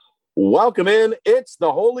Welcome in. It's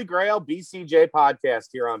the Holy Grail BCJ podcast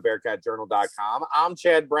here on BearcatJournal.com. I'm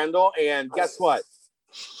Chad Brendel, and guess what?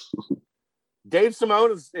 Dave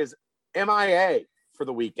Simone is MIA for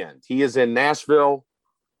the weekend. He is in Nashville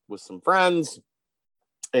with some friends,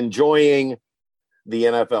 enjoying the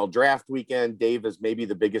NFL draft weekend. Dave is maybe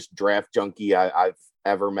the biggest draft junkie I've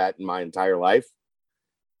ever met in my entire life.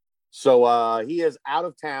 So he is out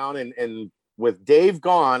of town, and with Dave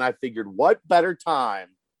gone, I figured what better time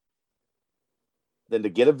than to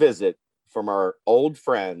get a visit from our old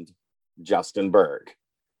friend, Justin Berg.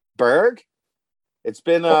 Berg, it's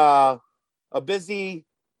been a busy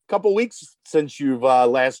couple weeks since you've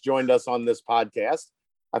last joined us on this podcast.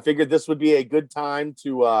 I figured this would be a good time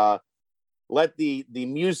to let the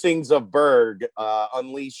musings of Berg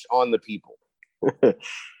unleash on the people.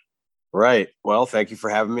 Right. Well, thank you for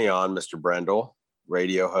having me on, Mr. Brendel,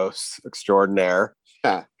 radio host extraordinaire.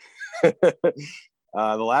 The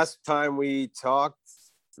last time we talked,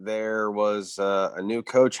 there was a new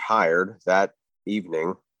coach hired that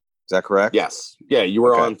evening. Is that correct? Yes. Yeah, you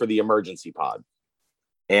were on for the emergency pod.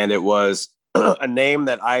 And it was a name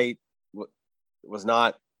that I was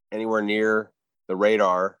not anywhere near the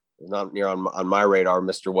radar, not near on my radar,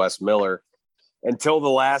 Mr. Wes Miller, until the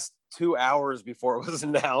last 2 hours before it was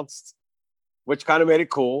announced, which kind of made it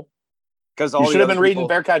cool. Because you should have been reading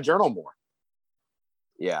Bearcat Journal more.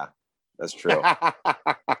 Yeah, that's true.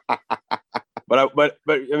 But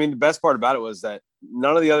I mean, the best part about it was that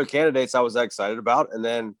none of the other candidates I was that excited about. And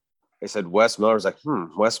then they said Wes Miller. I was like,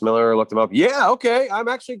 Wes Miller. Looked him up. Yeah, okay. I'm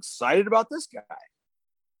actually excited about this guy.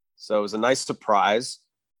 So it was a nice surprise.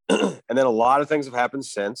 And then a lot of things have happened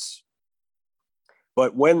since.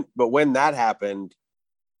 But when that happened,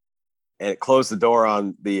 and it closed the door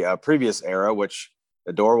on the previous era, which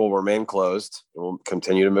the door will remain closed. It will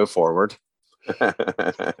continue to move forward.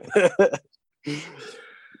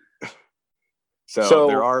 So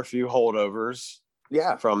there are a few holdovers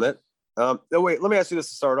from it. Wait, let me ask you this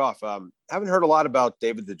to start off. Haven't heard a lot about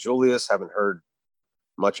David DeJulius. Haven't heard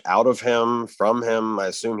much out of him, from him. I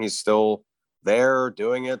assume he's still there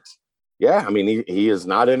doing it. Yeah, I mean, he has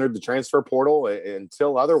not entered the transfer portal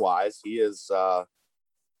until otherwise. He is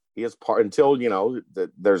part until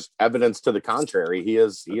there's evidence to the contrary. He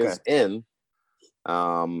is in.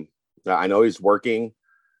 I know he's working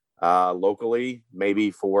locally,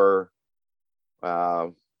 maybe for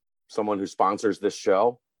someone who sponsors this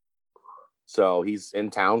show. So he's in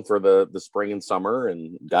town for the spring and summer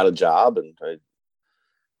and got a job. And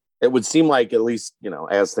it would seem like, at least,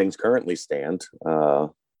 as things currently stand,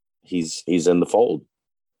 he's in the fold.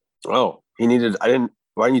 Oh, why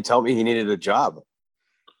didn't you tell me he needed a job?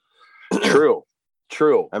 True.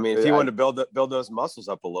 I mean, if you wanted to build those muscles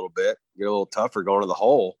up a little bit, get a little tougher going to the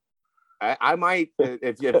hole. I might,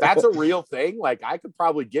 if that's a real thing, like I could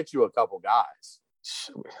probably get you a couple guys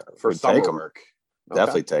for summer work.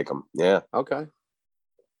 Definitely take them. Yeah. Okay.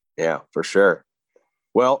 Yeah, for sure.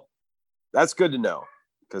 Well, that's good to know,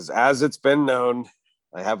 because as it's been known,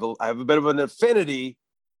 I have a bit of an affinity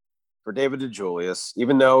for David DeJulius,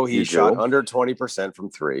 even though he shot under 20%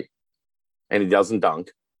 from three, and he doesn't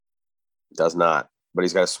dunk. Does not, but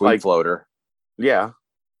he's got a sweet floater. Yeah.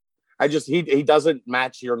 He doesn't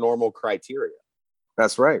match your normal criteria.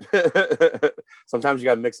 That's right. Sometimes you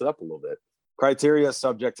got to mix it up a little bit. Criteria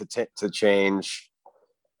subject to change.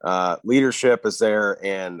 Leadership is there,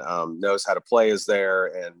 and knows how to play is there.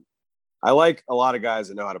 And I like a lot of guys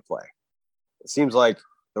that know how to play. It seems like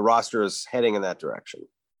the roster is heading in that direction.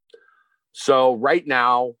 So right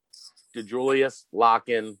now, DeJulius,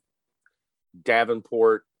 Locken,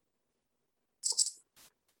 Davenport,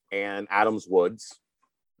 and Adams Woods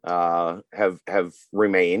have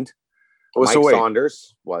remained. Oh, Mike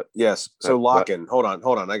Saunders, what? Yes. So Locken, hold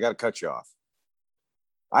on. I got to cut you off.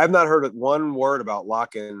 I have not heard one word about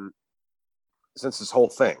Locken since this whole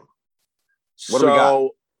thing. What do we got?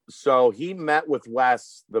 So he met with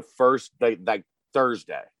Wes the first day, like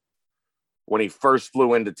Thursday, when he first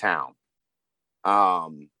flew into town.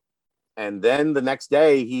 And then the next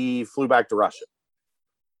day he flew back to Russia,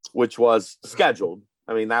 which was scheduled.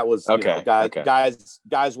 I mean, that was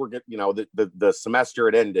guys were, the semester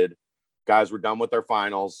had ended. Guys were done with their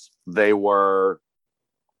finals. They were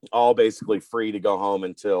all basically free to go home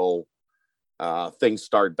until things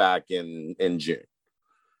start back in June.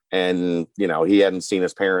 And, he hadn't seen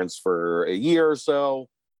his parents for a year or so,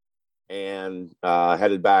 and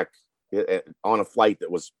headed back on a flight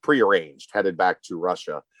that was prearranged, headed back to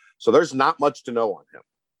Russia. So there's not much to know on him.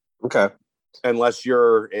 Okay. Unless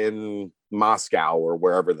you're in Moscow or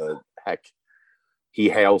wherever the heck he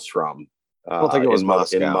hails from. I don't think it was in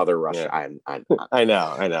Moscow. Mother Russia. Yeah. I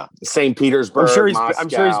know. St. Petersburg. I'm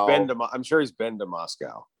sure he's been to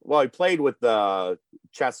Moscow. Well, he played with the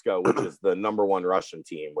Chesko, which is the number one Russian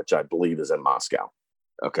team, which I believe is in Moscow.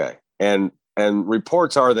 Okay, and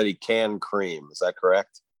reports are that he can cream. Is that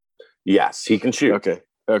correct? Yes, he can shoot.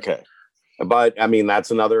 Okay. But I mean, that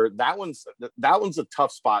one's a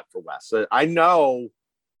tough spot for Wes. I know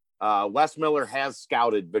Wes Miller has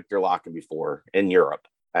scouted Victor Lakhin before in Europe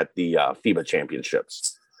at the FIBA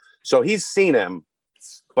championships. So he's seen him,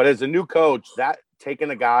 but as a new coach, that taking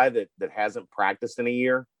a guy that hasn't practiced in a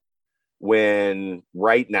year, when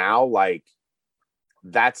right now, like,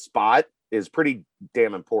 that spot is pretty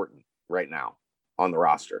damn important right now on the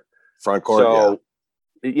roster. Front court. So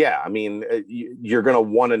yeah, I mean, you're going to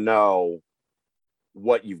want to know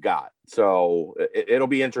what you've got. So it'll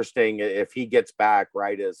be interesting if he gets back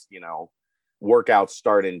right as, workouts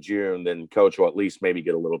start in June, then coach will at least maybe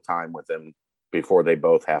get a little time with him before they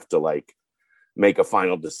both have to like make a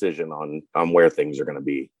final decision on where things are going to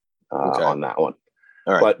be on that one.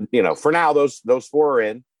 All right. But, for now, those four are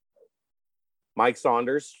in. Mike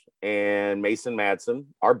Saunders and Mason Madsen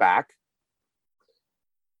are back.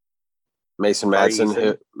 Mason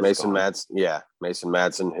Madsen,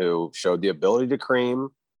 who showed the ability to cream,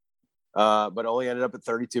 but only ended up at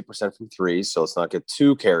 32% from three. So let's not get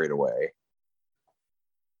too carried away.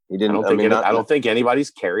 He didn't. I don't think anybody's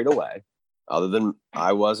carried away, other than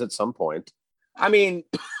I was at some point. I mean,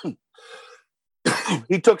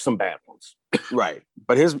 he took some bad ones, right?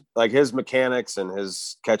 But his mechanics and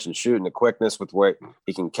his catch and shoot and the quickness with where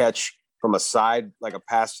he can catch from a side, like a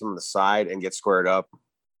pass from the side, and get squared up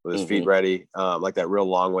with his feet ready, like that real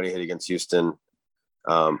long one he hit against Houston.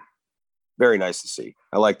 Very nice to see.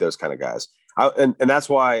 I like those kind of guys. And that's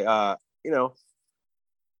why,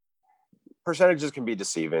 percentages can be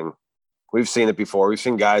deceiving. We've seen it before. We've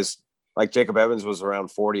seen guys like Jacob Evans was around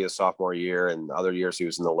 40 his sophomore year, and other years he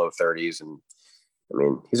was in the low 30s. And I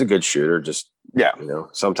mean, he's a good shooter. Just,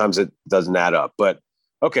 sometimes it doesn't add up. But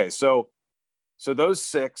okay, so those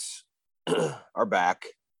six are back.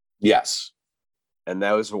 Yes. And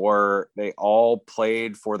they all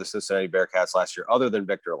played for the Cincinnati Bearcats last year, other than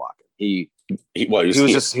Victor Lakhin. He was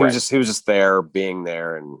just there, being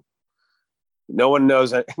there, and no one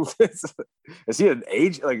knows. Is he an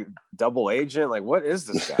agent, like double agent? Like, what is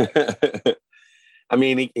this guy? I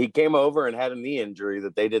mean, he came over and had a knee injury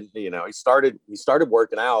that they didn't. He started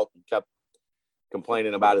working out and kept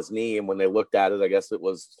complaining about his knee, and when they looked at it, I guess it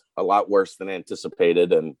was a lot worse than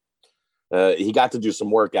anticipated, and he got to do some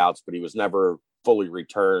workouts, but he was never fully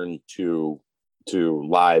returned to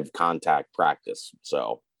live contact practice.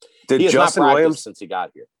 So did Justin Williams, since he got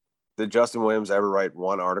here, did Justin Williams ever write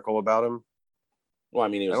one article about him? Well, I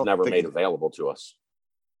mean, he was never made available to us.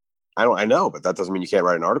 I know, but that doesn't mean you can't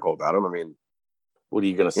write an article about him. I mean, what are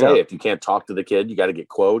you going to say? If you can't talk to the kid, you got to get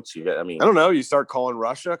quotes. I don't know. You start calling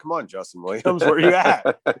Russia. Come on, Justin Williams, where are you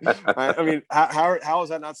at? I mean, how is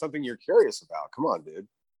that not something you're curious about? Come on, dude.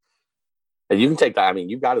 And you can take that. I mean,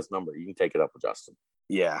 you've got his number. You can take it up with Justin.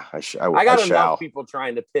 Yeah, I got enough people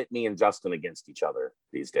trying to pit me and Justin against each other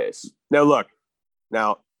these days. Now, look,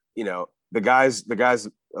 the guy's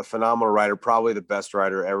a phenomenal writer, probably the best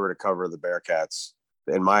writer ever to cover the Bearcats,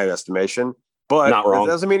 in my estimation. But not wrong.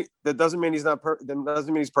 That doesn't mean he's not. That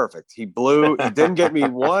doesn't mean he's perfect. He didn't get me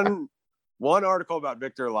one article about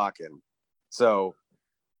Victor Lakhin. So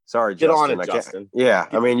sorry, get Justin. on it, Justin.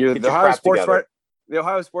 I mean, you're the Ohio sports writer. The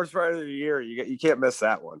Ohio Sports Writer of the Year. You can't miss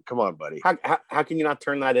that one. Come on, buddy. How can you not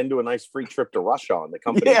turn that into a nice free trip to Russia on the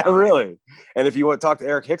company? Yeah, really. And if you want to talk to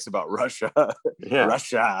Eric Hicks about Russia,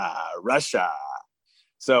 Russia.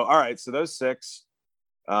 So, all right. So those six,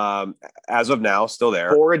 as of now, still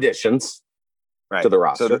there. 4 additions to the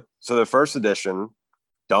roster. So the first edition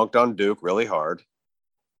dunked on Duke really hard.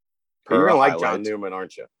 You're going to like John Newman,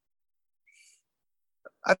 aren't you?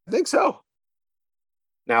 I think so.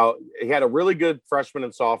 Now, he had a really good freshman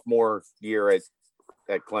and sophomore year at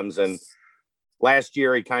Clemson. Last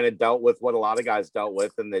year, he kind of dealt with what a lot of guys dealt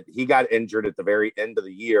with, and that he got injured at the very end of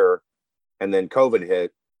the year, and then COVID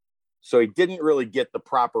hit. So he didn't really get the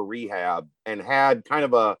proper rehab and had kind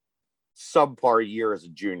of a subpar year as a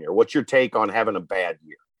junior. What's your take on having a bad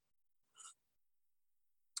year?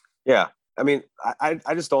 Yeah. I mean, I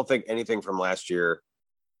just don't think anything from last year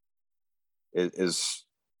is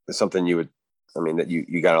something you would, that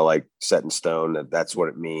you got to like set in stone that's what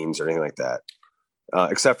it means or anything like that.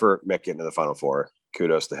 Except for Mick getting to the Final Four.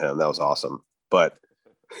 Kudos to him. That was awesome. But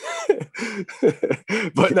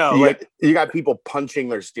no, you got people punching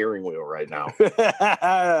their steering wheel right now.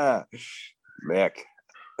 Mick,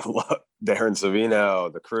 Darren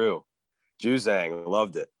Savino, the crew, Juzang,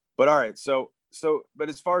 loved it. But all right, but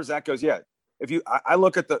as far as that goes, yeah. If I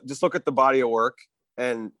look at the body of work,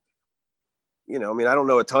 and I mean, I don't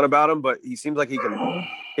know a ton about him, but he seems like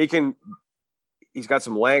he's got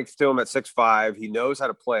some length to him at 6'5". He knows how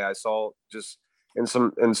to play. I saw just in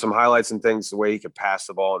some highlights and things the way he could pass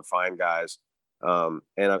the ball and find guys. And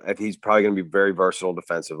he's probably going to be very versatile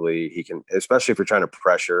defensively. He can, especially if you're trying to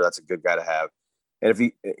pressure, that's a good guy to have. And if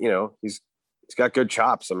he's got good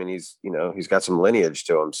chops. I mean, he's got some lineage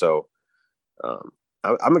to him. So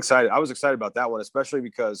I'm excited. I was excited about that one, especially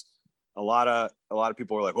because a lot of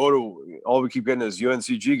people were like, all we keep getting is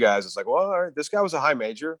UNCG guys. It's like, well, all right, this guy was a high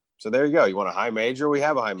major. So there you go. You want a high major? We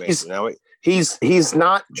have a high major. He's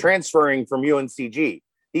not transferring from UNCG.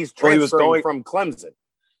 He's transferring from Clemson.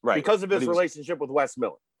 Right. Because of his relationship with Wes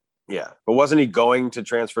Miller. Yeah. But wasn't he going to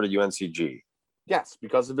transfer to UNCG? Yes,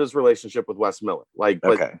 because of his relationship with Wes Miller.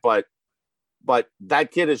 But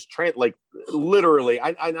that kid is literally.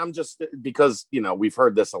 I'm just because we've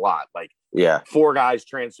heard this a lot. Like, yeah, 4 guys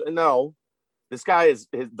transfer. No, this guy is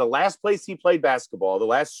the last place he played basketball. The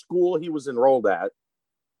last school he was enrolled at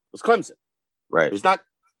was Clemson. Right.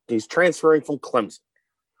 He's transferring from Clemson.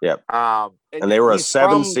 Yep. And they were a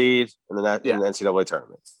 7 seed in the NCAA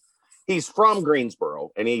tournament. He's from Greensboro,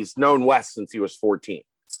 and he's known Wes since he was 14.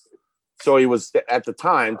 So he was at the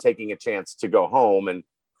time taking a chance to go home, and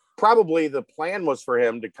probably the plan was for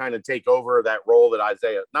him to kind of take over that role that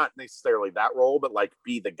Isaiah, not necessarily that role, but like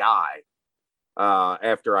be the guy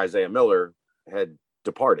after Isaiah Miller had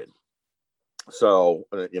departed. So,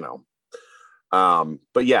 but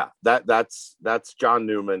yeah, that's John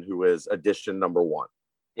Newman, who is addition number 1.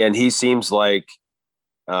 And he seems like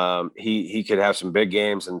he could have some big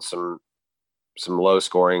games and some low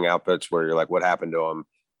scoring outputs where you're like, what happened to him?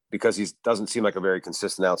 Because he doesn't seem like a very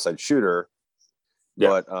consistent outside shooter.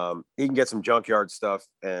 Yeah. But he can get some junkyard stuff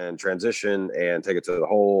and transition and take it to the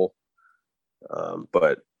hole.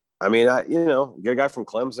 But I mean, get a guy from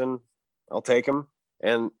Clemson, I'll take him,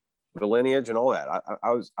 and the lineage and all that.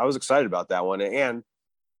 I was excited about that one, and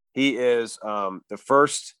he is the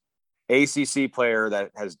first ACC player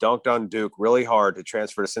that has dunked on Duke really hard to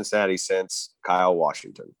transfer to Cincinnati since Kyle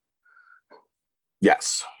Washington.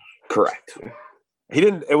 Yes, correct.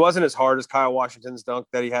 It wasn't as hard as Kyle Washington's dunk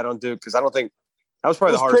that he had on Duke, because I don't think that was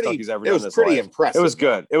probably the hardest dunk he's ever done. It was pretty impressive. It was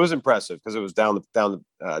good. It was impressive because it was down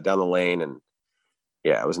the lane, and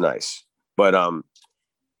yeah, it was nice. But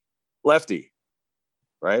lefty,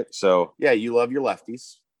 right? So yeah, you love your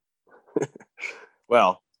lefties.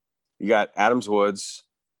 Well, you got Adams Woods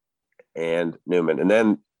and Newman, and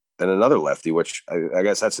then another lefty, which I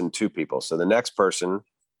guess that's in 2 people. So the next person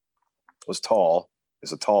is a tall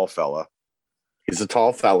fella. He's a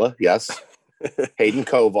tall fella, yes. Hayden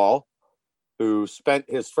Koval, who spent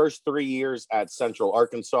his first 3 years at Central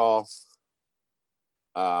Arkansas,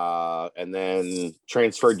 and then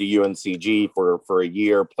transferred to UNCG for a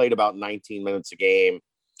year, played about 19 minutes a game,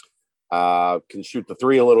 can shoot the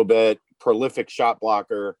 3 a little bit, prolific shot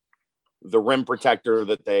blocker, the rim protector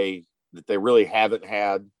that they really haven't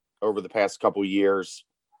had over the past couple years.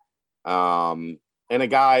 And a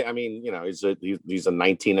guy, I mean, he's a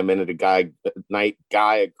 19 a minute guy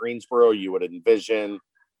at Greensboro. You would envision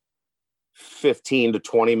 15 to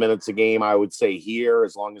 20 minutes a game, I would say, here,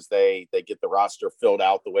 as long as they get the roster filled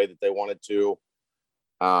out the way that they wanted to.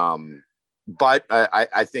 But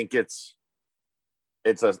I think it's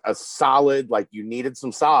a solid, like, you needed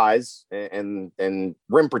some size and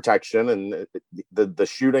rim protection, and the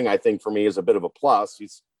shooting, I think, for me, is a bit of a plus.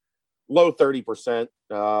 He's low 30%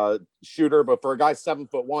 shooter, but for a guy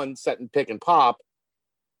 7'1", set and pick and pop,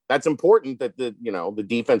 that's important that the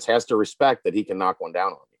defense has to respect that he can knock one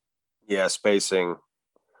down on you. Yeah, spacing,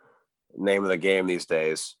 name of the game these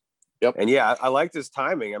days. Yep. And yeah, I liked his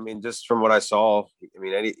timing. I mean, just from what I saw, I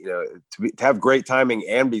mean, to have great timing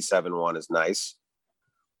and be 7'1" is nice.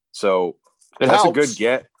 So that's a good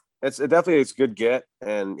get. It's definitely a good get,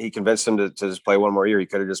 and he convinced him to just play one more year. He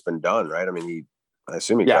could have just been done, right? I mean, I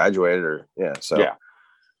assume he graduated, or So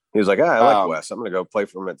he was like, I like Wes. I'm going to go play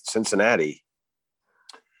for him at Cincinnati.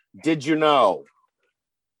 Did you know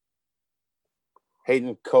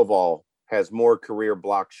Hayden Koval has more career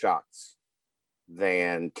block shots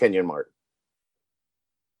than Kenyon Martin?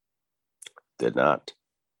 Did not.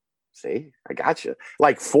 See, I got you.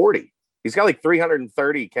 Like 40. He's got like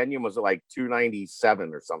 330. Kenyon was like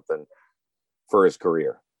 297 or something for his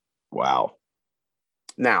career. Wow.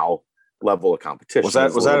 Now, level of competition. Was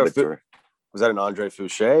that an Andre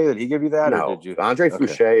Fouché? Did he give you that? No, or did you? Andre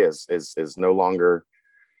Fouché is no longer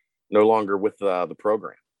with the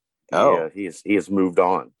program. Oh, he has moved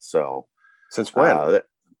on. So since when?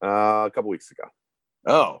 A couple weeks ago.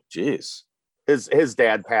 Oh, geez. his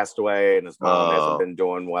dad passed away and his mom hasn't been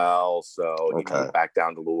doing well, so he moved back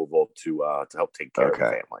down to Louisville to help take care of the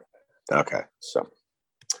family. Okay. So,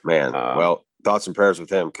 man, well, thoughts and prayers with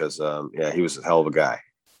him because he was a hell of a guy.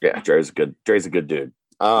 Yeah, Dre's a good dude.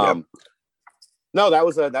 No, that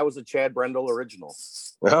was a Chad Brendel original.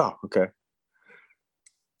 Oh, okay.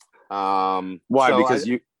 Why? So because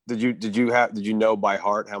did you know by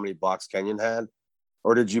heart how many blocks Kenyon had,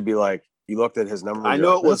 or did you be like you looked at his number? I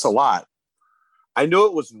know it was a lot. I knew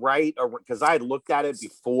it was right because I had looked at it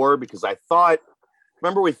before because I thought.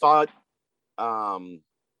 Remember, we thought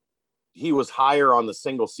he was higher on the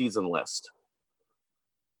single season list.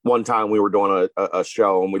 One time we were doing a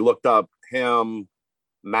show and we looked up him,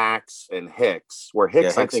 Max, and Hicks. Where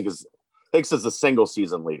Hicks I think is the single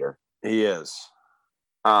season leader. He is.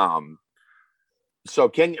 So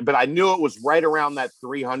Kenyon, but I knew it was right around that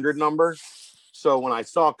 300 number. So when I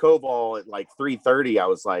saw Koval at like 330, I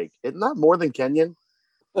was like, isn't that more than Kenyon?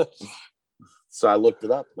 So I looked it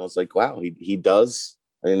up and I was like, wow, he does.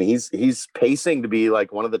 And he's pacing to be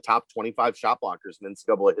like one of the top 25 shot blockers in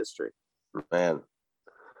NCAA history. Man.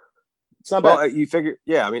 It's not bad. You figure,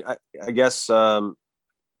 yeah. I mean, I guess, so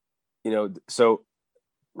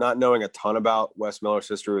not knowing a ton about Wes Miller's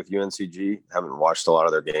history with UNCG, haven't watched a lot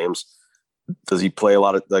of their games. Does he play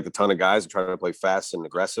a ton of guys and try to play fast and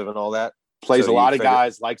aggressive and all that? Plays a lot of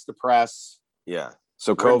guys, likes to press. Yeah.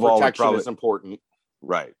 So Koval protection is important.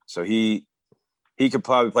 Right. So he could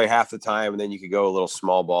probably play half the time, and then you could go a little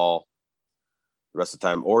small ball the rest of the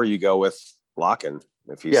time, or you go with Locken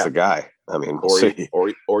if he's the guy. I mean,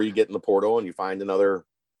 or you get in the portal and you find another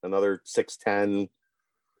 6'10"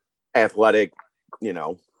 athletic,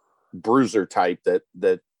 bruiser type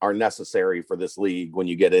that are necessary for this league when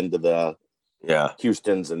you get into the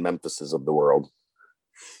Houstons and Memphises of the world.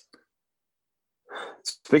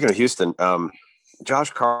 Speaking of Houston,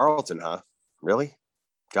 Josh Carlton, huh? Really?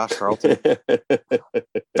 Josh Carlton?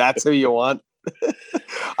 That's who you want?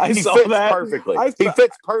 He fits perfectly. He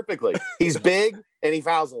fits perfectly. He's big and he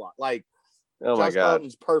fouls a lot. Like, Josh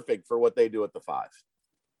Carlton's perfect for what they do at the 5.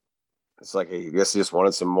 It's like, I guess he just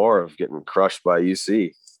wanted some more of getting crushed by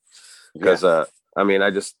UC. Because, I mean,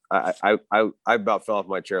 I about fell off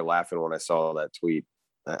my chair laughing when I saw that tweet.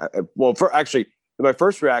 My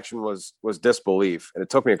first reaction was disbelief, and it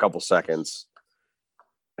took me a couple seconds.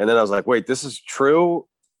 And then I was like, wait, this is true?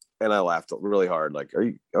 And I laughed really hard. Like, are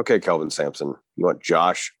you okay, Kelvin Sampson? You want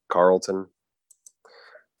Josh Carlton?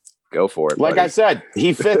 Go for it. Like buddy. I said,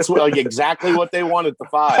 he fits like exactly what they wanted the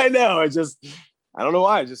 5. I know. I don't know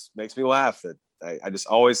why. It just makes me laugh that I just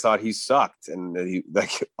always thought he sucked. And he,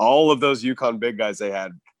 like all of those UConn big guys they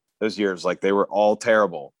had those years, like they were all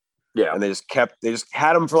terrible. Yeah. And they just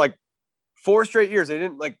had them for like 4 straight years. They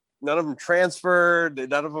didn't none of them transferred. They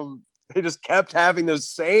just kept having those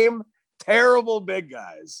same terrible big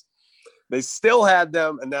guys. They still had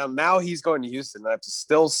them, and now he's going to Houston. I have to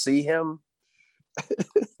still see him.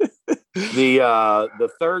 The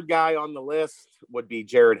third guy on the list would be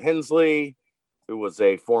Jared Hensley, who was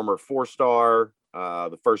a former 4-star,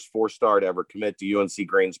 the first 4-star to ever commit to UNC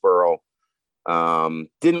Greensboro.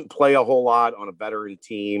 Didn't play a whole lot on a veteran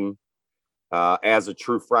team as a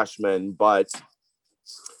true freshman, but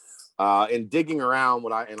in digging around,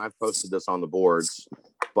 I've posted this on the boards,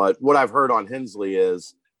 but what I've heard on Hensley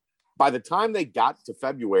is by the time they got to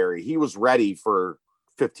February, he was ready for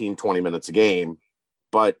 15, 20 minutes a game,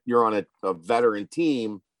 but you're on a veteran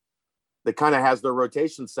team that kind of has their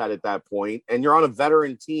rotation set at that point, and you're on a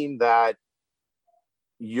veteran team that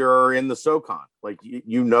you're in the SoCon. Like,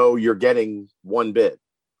 you're getting one bid.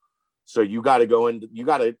 So you got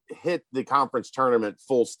to hit the conference tournament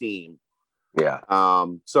full steam. Yeah.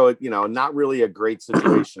 So, not really a great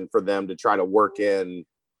situation for them to try to work in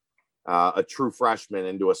a true freshman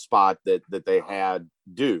into a spot that they had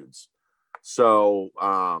dudes. So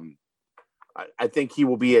I think he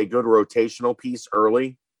will be a good rotational piece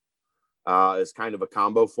early as kind of a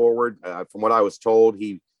combo forward. From what I was told,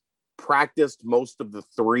 he practiced most of the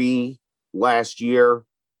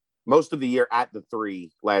year at the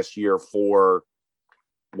 3 last year for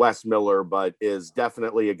Wes Miller, but is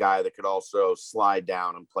definitely a guy that could also slide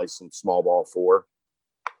down and play some small ball 4.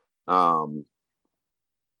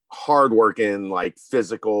 Hardworking, like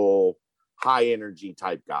physical, high energy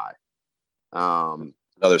type guy.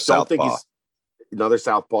 Another southpaw.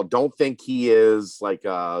 Don't think he is like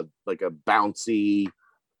a bouncy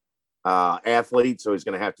athlete, so he's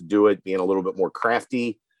going to have to do it being a little bit more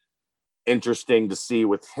crafty. Interesting to see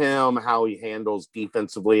with him how he handles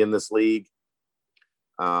defensively in this league,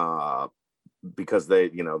 because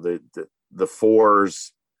the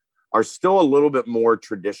 4s are still a little bit more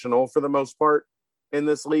traditional for the most part in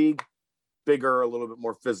this league. bigger, a little bit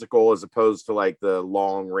more physical, as opposed to like the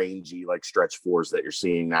long rangy, like stretch fours that you're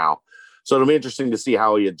seeing now. So it'll be interesting to see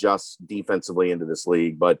how he adjusts defensively into this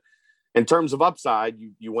league. But in terms of upside,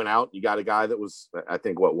 you went out, you got a guy that was, I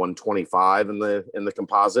think, 125 in the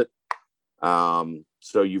composite.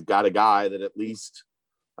 So you've got a guy that at least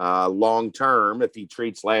long term, if he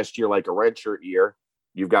treats last year like a redshirt year,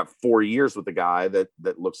 you've got 4 years with a guy that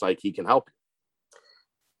looks like he can help you.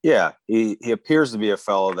 Yeah, he appears to be a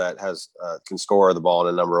fellow that has can score the ball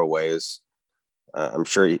in a number of ways. I'm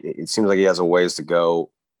sure it seems like he has a ways to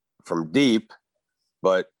go from deep,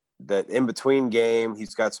 but that in between game,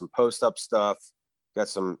 he's got some post up stuff, got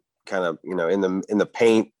some kind of, in the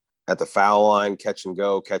paint at the foul line, catch and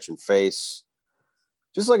go, catch and face.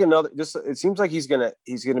 It seems like he's gonna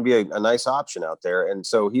be a nice option out there. And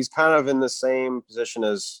so he's kind of in the same position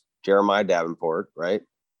as Jeremiah Davenport, right?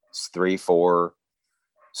 It's 3-4.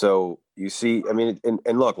 So you see, I mean,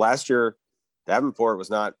 and look, last year Davenport was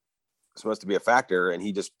not supposed to be a factor, and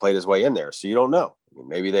he just played his way in there. So you don't know. I mean,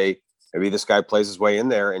 maybe this guy plays his way in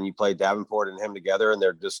there, and you play Davenport and him together, and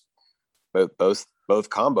they're just both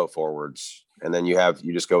combo forwards, and then you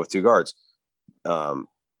just go with two guards. I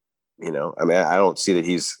mean, I don't see that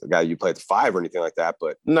he's a guy you play at the 5 or anything like that,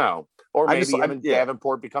 but no. Or maybe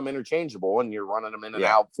Davenport become interchangeable, and you're running them in and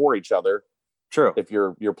out for each other. True. If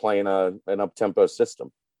you're playing an up-tempo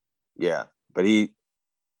system. Yeah, but he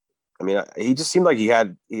just seemed like he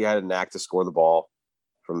had a knack to score the ball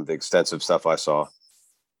from the extensive stuff I saw.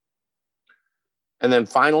 And then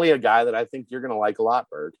finally, a guy that I think you're going to like a lot,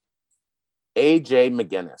 Berg, AJ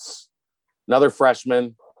McGinnis, another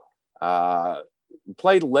freshman,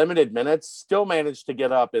 played limited minutes, still managed to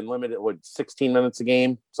get up in 16 minutes a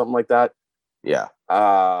game, something like that. Yeah.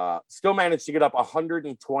 Still managed to get up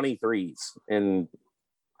 123s in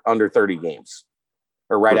under 30 games,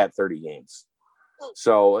 or right at 30 games.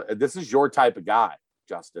 So this is your type of guy,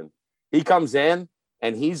 Justin. He comes in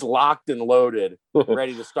and he's locked and loaded,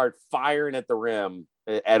 ready to start firing at the rim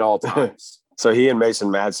at all times. So he and Mason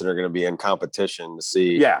Madsen are going to be in competition to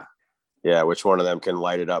see, which one of them can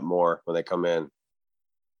light it up more when they come in.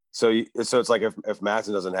 So it's like if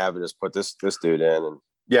Madsen doesn't have it, just put this dude in, and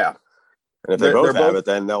and if they both have it,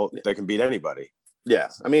 then they can beat anybody. Yeah,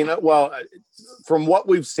 I mean, from what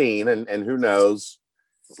we've seen, and who knows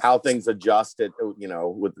how things adjust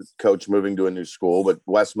with the coach moving to a new school, but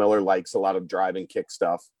Wes Miller likes a lot of drive and kick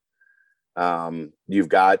stuff. You've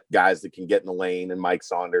got guys that can get in the lane, and Mike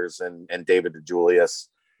Saunders and David DeJulius,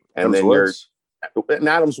 and then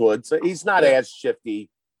Adams Woods. So he's not as shifty.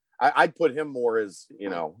 I'd put him more as,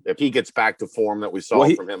 if he gets back to form that we saw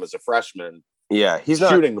from him as a freshman. Yeah, he's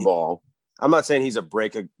shooting the ball. I'm not saying he's a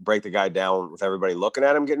break the guy down with everybody looking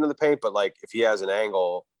at him getting to the paint, but like if he has an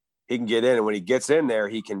angle, he can get in, and when he gets in there,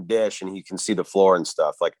 he can dish and he can see the floor and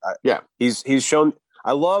stuff. Like, he's shown.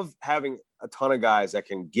 I love having a ton of guys that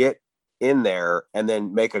can get in there and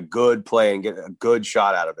then make a good play and get a good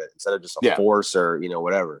shot out of it instead of just a force or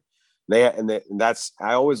whatever. That's,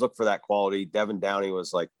 I always look for that quality. Devin Downey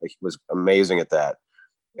was amazing at that,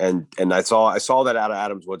 and I saw that out of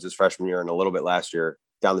Adams Woods his freshman year and a little bit last year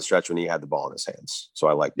down the stretch when he had the ball in his hands. So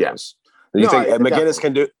I like those. Do you think McGinnis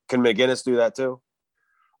can McGinnis do that too?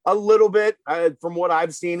 A little bit. From what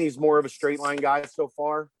I've seen, he's more of a straight line guy so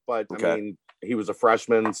far. But, I mean, he was a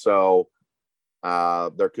freshman, so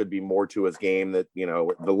there could be more to his game that,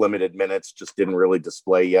 the limited minutes just didn't really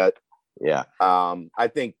display yet. Yeah. I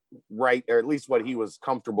think or at least what he was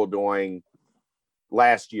comfortable doing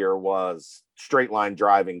last year was straight line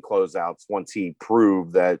driving closeouts once he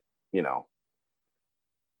proved that,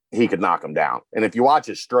 he could knock him down. And if you watch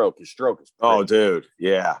his stroke is pretty. Oh, dude.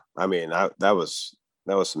 Yeah. I mean, that was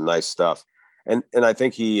some nice stuff. And I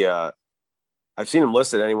think I've seen him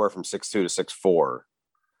listed anywhere from 6'2" to 6'4".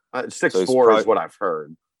 6'4" is what I've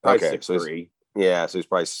heard. Probably okay. 6'3". So he's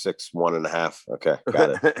probably 6'1.5". Okay.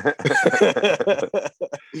 Got it.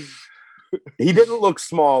 He didn't look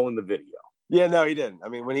small in the video. Yeah, no, he didn't. I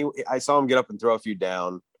mean, I saw him get up and throw a few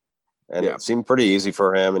down, and it seemed pretty easy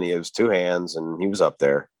for him, and he has two hands and he was up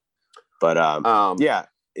there. But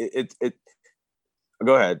it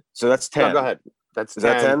go ahead. So that's 10. No, go ahead. That's 10.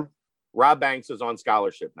 That 10? Rob Banks is on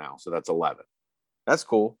scholarship now, so that's 11. That's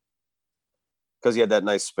cool. Because he had that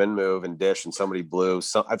nice spin move and dish, and somebody blew.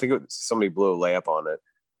 Somebody blew a layup on it.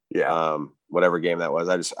 Yeah. Whatever game that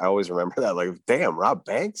was. I always remember that. Like, damn, Rob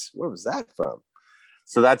Banks? Where was that from?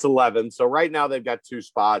 So that's 11. So right now they've got 2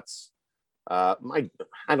 spots. I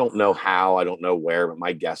don't know how, I don't know where, but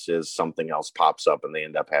my guess is something else pops up and they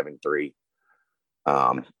end up having 3.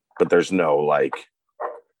 But there's no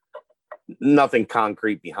nothing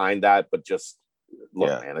concrete behind that, but just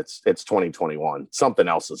look, man, it's 2021. Something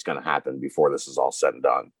else is going to happen before this is all said and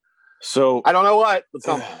done. So I don't know what, but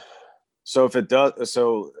something. So if it does,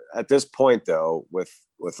 so at this point though, with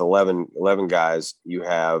 11 guys, you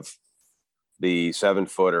have the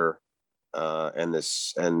 7-footer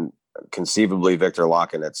and conceivably Victor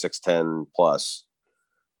Locken at 6'10" plus,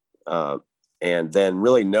 and then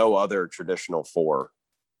really no other traditional 4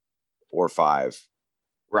 or 5.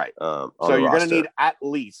 Right. So you're going to need at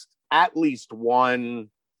least one.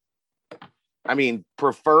 I mean,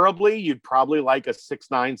 preferably, you'd probably like a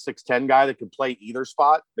 6'9", 6'10" guy that could play either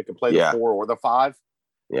spot, that could play the 4 or the 5.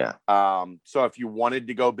 Yeah. So if you wanted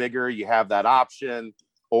to go bigger, you have that option.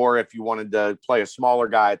 Or if you wanted to play a smaller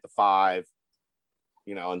guy at the 5,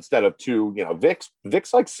 instead of 2, Vic's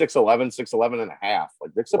like 6'11", 6'11 and a half.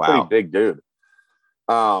 Like Vic's a pretty big dude.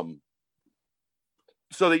 So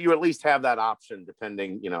that you at least have that option,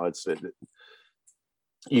 depending, you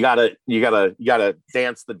gotta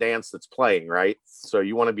dance the dance that's playing, right? So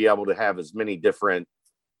you want to be able to have as many different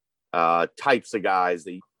types of guys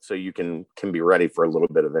so you can be ready for a little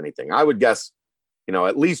bit of anything. I would guess,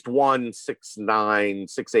 at least one 6'9",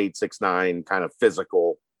 6'8", 6'9" kind of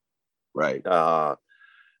physical, right?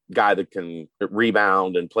 Guy that can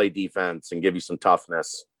rebound and play defense and give you some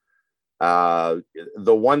toughness. The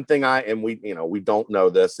one thing we don't know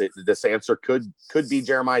this answer could be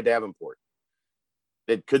Jeremiah Davenport.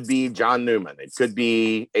 It could be John Newman. It could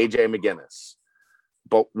be AJ McGinnis.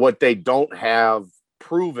 But what they don't have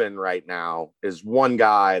proven right now is one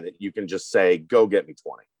guy that you can just say, go get me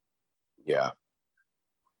 20. Yeah.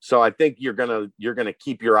 So I think you're gonna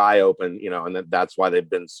keep your eye open, and that's why they've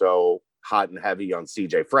been so hot and heavy on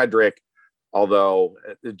CJ Frederick. Although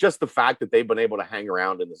just the fact that they've been able to hang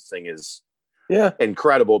around in this thing is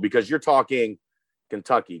incredible, because you're talking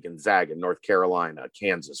Kentucky, Gonzaga, North Carolina,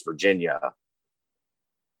 Kansas, Virginia,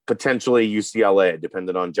 potentially UCLA,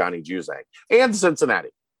 depending on Johnny Juzang, and Cincinnati.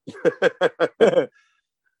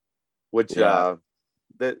 Which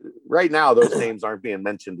right now those names aren't being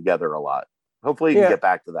mentioned together a lot. Hopefully you can get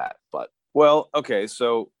back to that. But okay,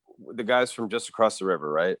 so the guy's from just across the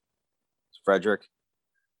river, right? Frederick.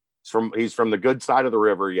 He's from the good side of the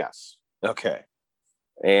river, yes. Okay.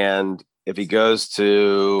 And if he goes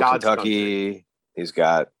to God's Kentucky, country. He's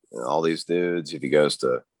got all these dudes. If he goes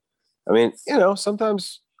to,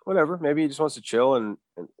 sometimes whatever, maybe he just wants to chill. And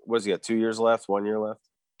what does he got? 2 years left? 1 year left?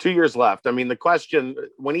 2 years left. I mean, the question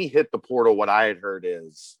when he hit the portal, what I had heard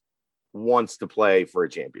is wants to play for a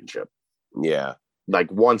championship. Yeah.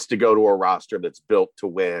 Like wants to go to a roster that's built to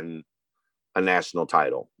win a national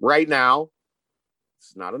title. Right now,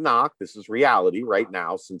 it's not a knock. This is reality. Right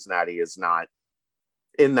now, Cincinnati is not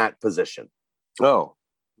in that position. Oh,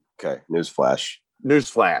 okay. Newsflash,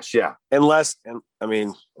 yeah. Unless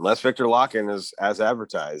Victor Locken is as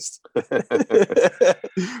advertised,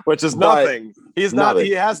 which is nothing. He's not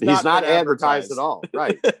advertised at all.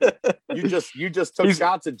 Right. You just took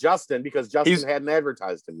shots at Justin because Justin hadn't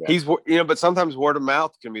advertised him yet. But sometimes word of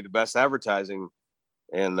mouth can be the best advertising.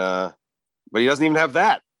 And, but he doesn't even have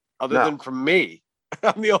that other than from me.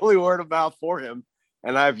 I'm the only word of mouth for him.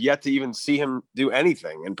 And I've yet to even see him do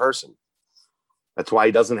anything in person. That's why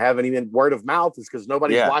he doesn't have any word of mouth, is because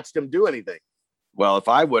nobody's watched him do anything. Well, if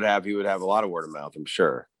I would have, he would have a lot of word of mouth, I'm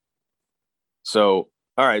sure. So,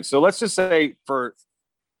 all right. So let's just say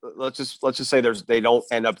they don't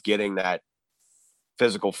end up getting that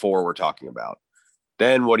physical 4 we're talking about.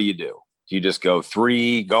 Then what do? Do you just go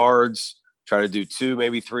 3 guards, try to do 2,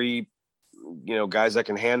 maybe 3, guys that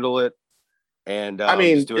can handle it? And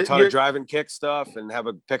just do a ton of drive and kick stuff and have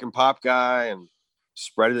a pick and pop guy and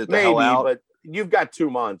spread it the hell out. But you've got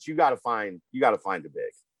 2 months. You got to find a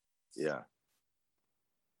big. Yeah.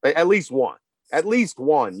 At least one.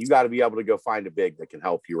 You got to be able to go find a big that can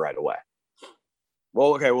help you right away.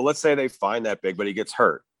 Well, okay. Well, let's say they find that big, but he gets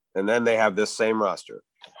hurt, and then they have this same roster.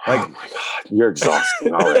 Oh my God, you're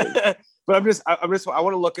exhausting already. But I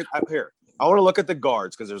want to look at here. I want to look at the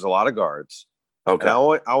guards because there's a lot of guards. Okay.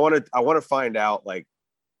 And I want to find out what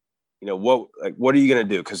are you going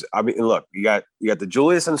to do? Because look, you got the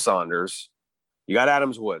Julius and Saunders, you got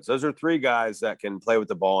Adams Woods. Those are 3 guys that can play with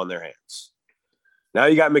the ball in their hands. Now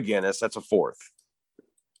you got McGinnis. That's a 4th.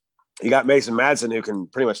 You got Mason Madsen, who can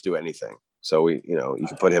pretty much do anything. So you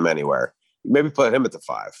can put him anywhere. Maybe put him at the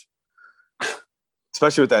 5,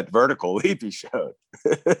 especially with that vertical leap he showed.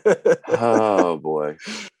 Oh boy.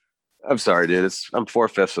 I'm sorry, dude. I'm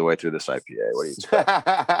 4/5 of the way through this IPA. What do you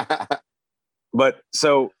expect? But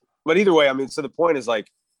either way, so the point is do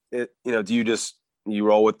you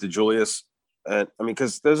roll with the Julius?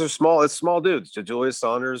 Because those are small. It's small dudes. Julius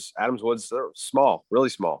Saunders, Adams Woods, they're small, really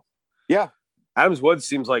small. Yeah. Adams Woods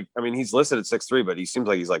seems like, I mean, he's listed at 6'3", but he seems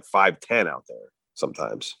like he's like 5'10" out there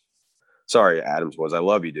sometimes. Sorry, Adams Woods. I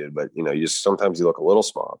love you, dude, but sometimes you look a little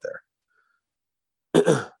small out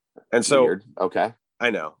there. And so, weird. Okay.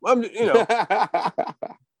 I know.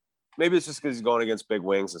 Maybe it's just because he's going against big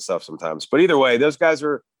wings and stuff sometimes. But either way, those guys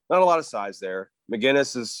are not a lot of size there.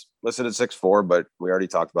 McGinnis is listed at 6'4", but we already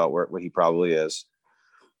talked about what he probably is.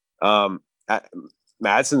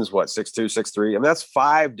 Madsen's what, 6'2", 6'3"? I mean, that's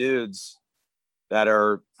 5 dudes that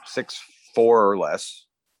are 6'4" or less.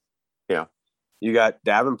 Yeah. You got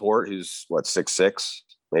Davenport, who's what, 6'6",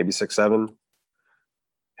 maybe 6'7".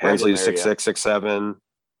 Hensley is 6'6", 6'7".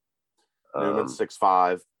 Newman's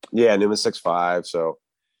 6'5". Yeah, Newman's 6'5". So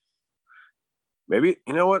maybe,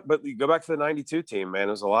 you know what? But you go back to the 92 team, man.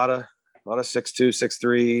 There's a lot of 6'2",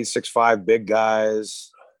 6'3", 6'5" big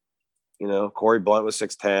guys. Corey Blunt was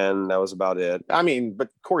 6'10". That was about it. I mean, but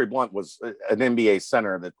Corey Blunt was an NBA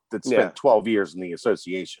center that spent 12 years in the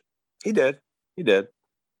association. He did.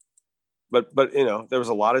 But there was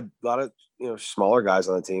a lot of smaller guys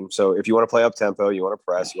on the team. So if you want to play up tempo, you want to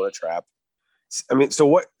press, you want to trap. I mean,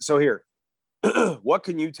 so here, what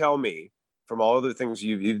can you tell me from all of the things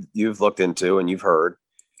you've looked into and you've heard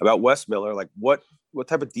about Wes Miller? Like what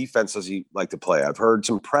type of defense does he like to play? I've heard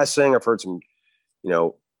some pressing. I've heard some,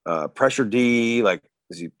 pressure D. Like,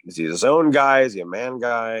 is he a zone guy? Is he a man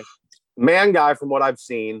guy? Man guy, from what I've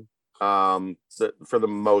seen, for the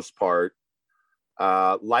most part,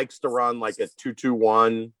 likes to run like a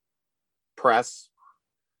 2-2-1 press.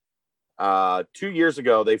 2 years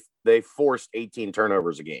ago, they forced 18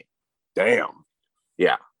 turnovers a game. Damn.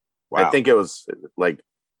 Yeah. Wow. I think it was like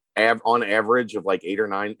on average of like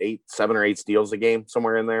 7 or 8 steals a game,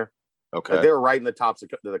 somewhere in there. Okay. They were right in the tops of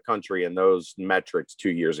the country in those metrics 2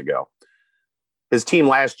 years ago. His team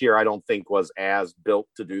last year, I don't think, was as built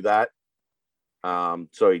to do that.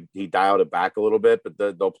 So he dialed it back a little bit, but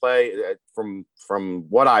they'll play from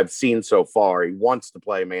what I've seen so far. He wants to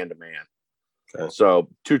play man-to-man. Okay. So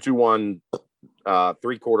 2-2-1,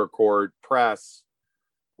 3/4 court press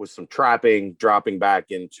with some trapping, dropping back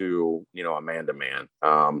into, a man-to-man.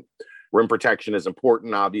 Rim protection is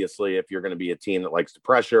important, obviously, if you're going to be a team that likes to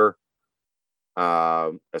pressure.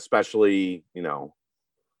 Especially,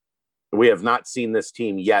 we have not seen this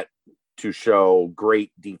team yet to show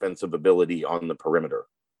great defensive ability on the perimeter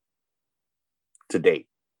to date.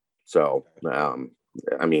 So,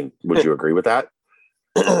 I mean, would you agree with that?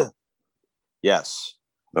 Yes.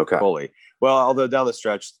 Okay. Fully. Well, although down the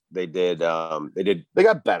stretch they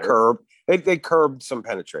got better. They curbed some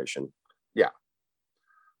penetration. Yeah.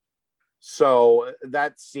 So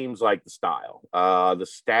that seems like the style. The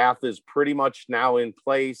staff is pretty much now in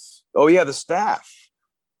place. Oh yeah, the staff.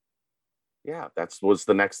 Yeah, that was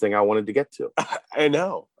the next thing I wanted to get to. I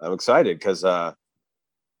know. I'm excited because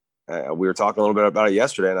we were talking a little bit about it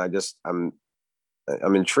yesterday, and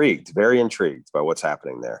I'm intrigued, very intrigued by what's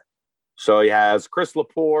happening there. So he has Chris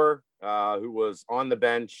Lepore, who was on the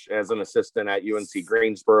bench as an assistant at UNC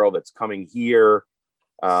Greensboro, that's coming here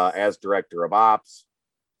as director of ops.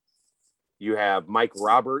 You have Mike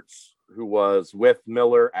Roberts, who was with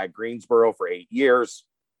Miller at Greensboro for 8 years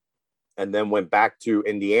and then went back to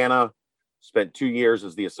Indiana, spent 2 years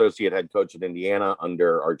as the associate head coach at Indiana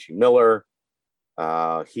under Archie Miller.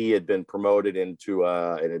 He had been promoted into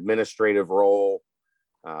an administrative role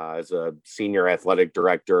as a senior athletic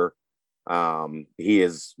director. He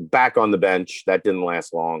is back on the bench. That didn't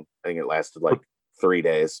last long. I think it lasted like 3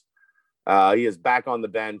 days. He is back on the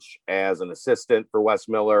bench as an assistant for Wes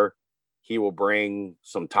Miller. He will bring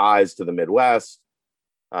some ties to the Midwest.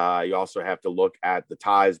 You also have to look at the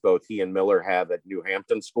ties both he and Miller have at New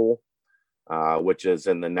Hampton School, which is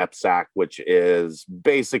in the NEPSAC, which is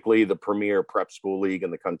basically the premier prep school league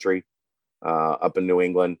in the country up in New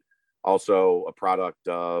England. Also a product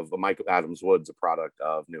of Michael Adams Woods, a product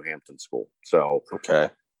of New Hampton School. So okay,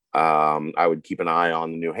 I would keep an eye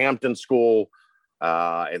on the New Hampton School,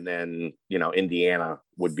 and then Indiana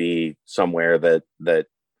would be somewhere that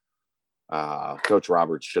Coach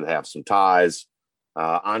Roberts should have some ties.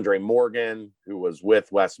 Andre Morgan, who was with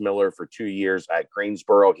Wes Miller for 2 years at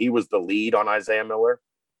Greensboro, he was the lead on Isaiah Miller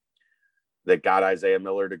that got Isaiah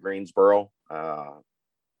Miller to Greensboro.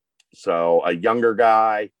 So a younger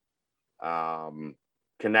guy,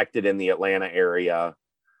 connected in the Atlanta area,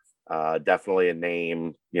 definitely a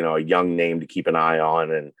name, a young name to keep an eye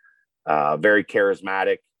on, and very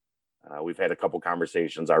charismatic. We've had a couple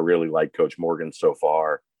conversations. I really like Coach Morgan so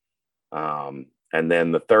far. And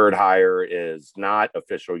then the third hire is not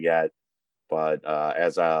official yet, but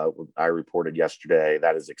as I reported yesterday,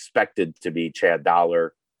 that is expected to be Chad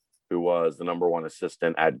Dollar, who was the number one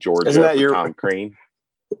assistant at Georgia. Isn't that Tom Crean.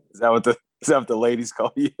 Is that what the Is that what the ladies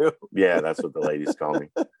call you? Yeah, that's what the ladies call me.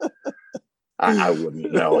 I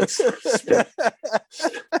wouldn't know. It's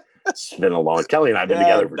been a long. Kelly and I've been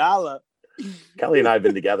together. Kelly and I've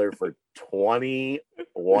been together for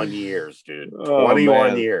 21 years, dude.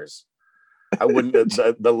 21 years. I wouldn't.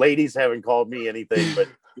 The ladies haven't called me anything, but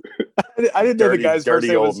I didn't know the guy's first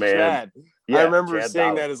name was man. Chad. Yeah, I remember Chad seeing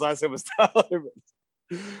Dollar. that his last name was Dollar.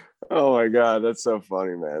 Oh my god, that's so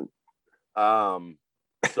funny, man.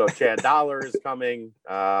 So Chad Dollar is coming.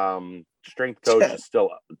 Strength coach is still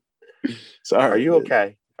up. Sorry, are you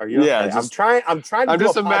okay? Are you? Yeah, okay? I'm trying. I'm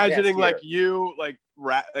just imagining like you, like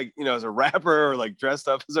as a rapper, or like dressed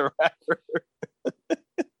up as a rapper.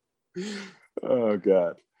 Oh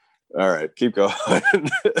god. All right, keep going.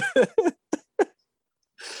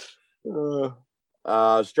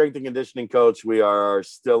 Strength and conditioning coach. We are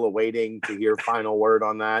still awaiting to hear final word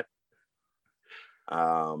on that.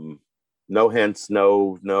 No hints,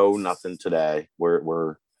 no nothing today.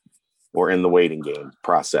 We're in the waiting game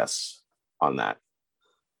process on that.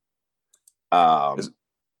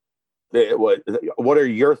 What are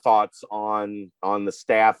your thoughts on the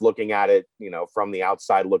staff looking at it, from the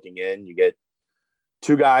outside looking in? You get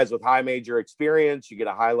two guys with high major experience, you get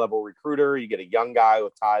a high level recruiter, you get a young guy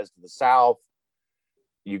with ties to the South,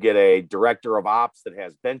 you get a director of ops that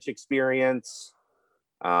has bench experience.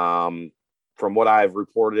 From what I've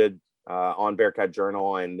reported on Bearcat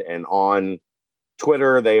Journal and on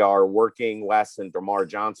Twitter, they are working. Wes and DeMar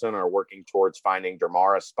Johnson are working towards finding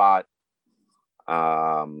DeMar a spot.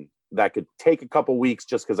 That could take a couple weeks,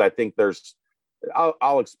 just because I think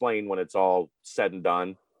I'll explain when it's all said and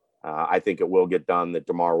done. I think it will get done, that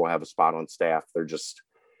DeMar will have a spot on staff. They're just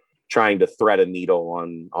trying to thread a needle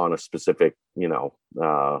on a specific,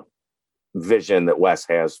 vision that Wes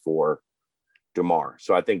has for DeMar.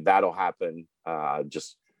 So I think that'll happen.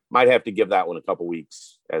 Just might have to give that one a couple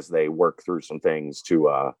weeks as they work through some things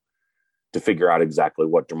to figure out exactly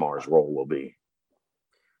what DeMar's role will be.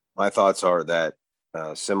 My thoughts are that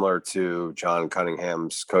similar to John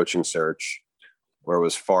Cunningham's coaching search, where it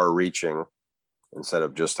was far reaching instead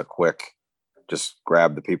of just a quick, just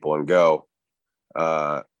grab the people and go,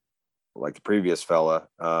 like the previous fella.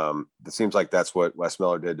 It seems like that's what Wes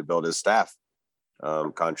Miller did to build his staff,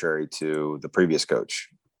 contrary to the previous coach.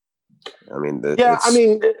 I mean,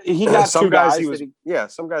 he got some two guys.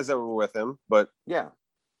 guys. Some guys that were with him, but yeah,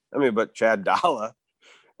 but Chad Dalla,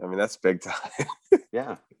 that's big time.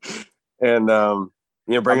 Yeah, and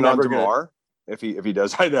bringing on DeMar, if he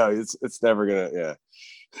does, I know it's never gonna. Yeah.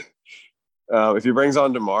 If he brings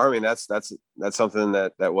on DeMar, that's something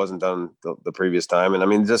that wasn't done the previous time, and I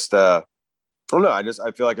don't know. I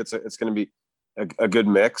feel like it's going to be a good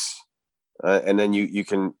mix, and then you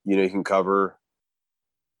can cover,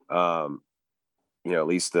 at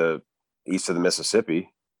least the east of the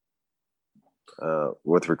Mississippi,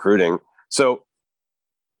 with recruiting. So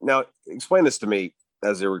now explain this to me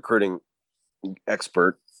as a recruiting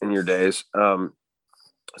expert in your days.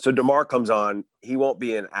 So DeMar comes on, he won't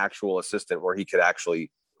be an actual assistant where he could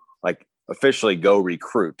actually officially go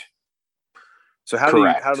recruit. So how do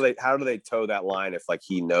they toe that line if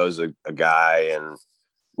he knows a guy and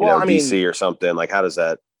DC or something? How does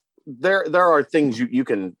that? There are things you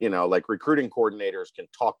can, recruiting coordinators can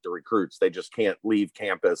talk to recruits. They just can't leave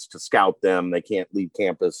campus to scout them. They can't leave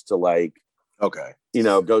campus to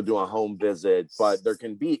go do a home visit, but there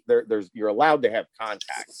can be you're allowed to have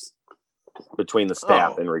contacts between the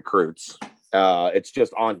staff and recruits. It's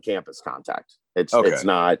just on campus contact. It's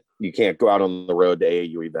not, you can't go out on the road to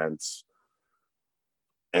AAU events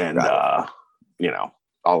and all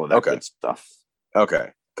of that good stuff.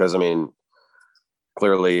 Okay. Because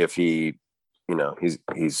clearly if he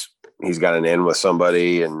he's got an in with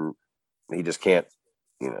somebody and he just can't,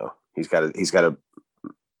 he's got to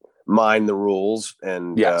mind the rules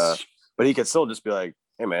and but he could still just be like,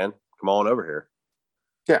 hey man, come on over here.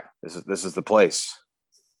 Yeah, this is the place.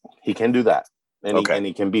 He can do that, and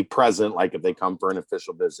he can be present. If they come for an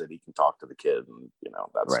official visit, he can talk to the kid, and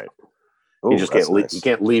that's right. He just can't leave. He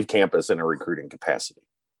can't leave campus in a recruiting capacity.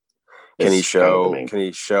 Can he show? Can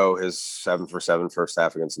he show his 7-for-7 first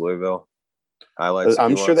half against Louisville highlights?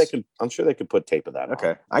 I'm sure they can. I'm sure they could put tape of that.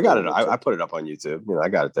 Okay, I got it. I put it up on YouTube. I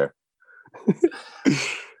got it there.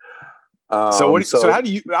 So how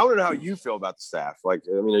do you? I want to know how you feel about the staff. Are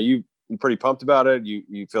you pretty pumped about it?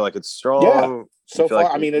 You feel like it's strong? Yeah. So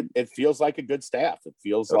far, it feels like a good staff. It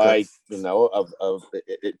feels like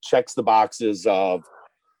it checks the boxes of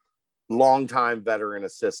longtime veteran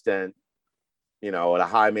assistant, at a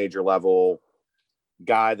high major level,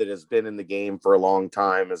 guy that has been in the game for a long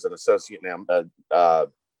time as an associate now.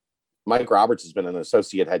 Mike Roberts has been an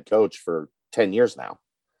associate head coach for 10 years now.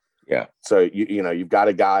 Yeah. So you've got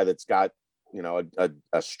a guy that's got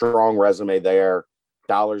a strong resume there.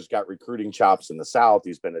 Dollar's got recruiting chops in the South.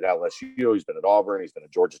 He's been at LSU. He's been at Auburn. He's been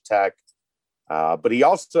at Georgia Tech. But he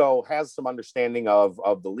also has some understanding of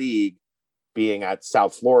the league, being at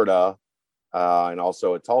South Florida and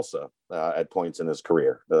also at Tulsa at points in his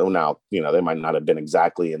career. Now, they might not have been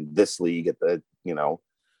exactly in this league at the,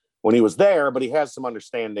 when he was there, but he has some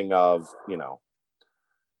understanding of,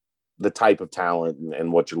 the type of talent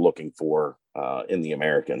and what you're looking for in the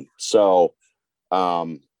American. So,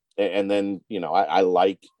 and then, I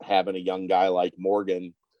like having a young guy like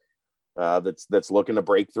Morgan that's looking to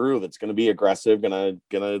break through, that's going to be aggressive, going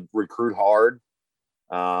to recruit hard,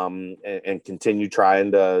 and continue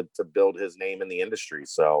trying to build his name in the industry.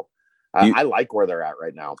 So I like where they're at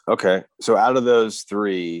right now. Okay. So out of those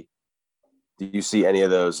three, do you see any of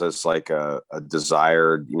those as like a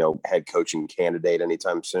desired, head coaching candidate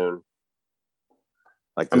anytime soon?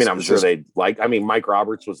 Like, I'm sure they'd like. Mike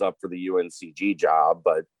Roberts was up for the UNCG job,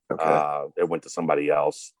 but it went to somebody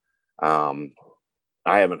else. I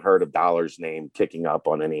haven't heard of Dollar's name kicking up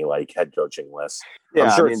on any like head coaching list. Yeah,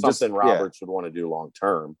 I'm sure it's something Roberts would want to do long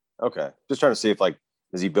term. Okay, just trying to see if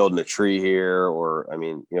is he building a tree here, or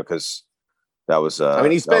because that was.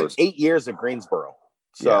 He spent 8 years at Greensboro,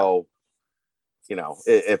 so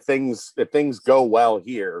if things go well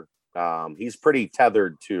here, he's pretty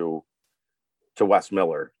tethered to Wes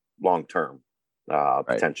Miller long term,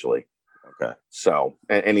 potentially. Okay. So,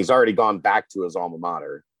 and he's already gone back to his alma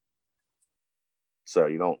mater. So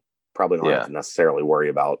you probably don't have to necessarily worry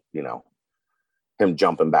about, him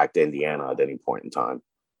jumping back to Indiana at any point in time.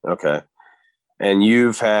 Okay. And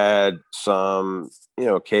you've had some,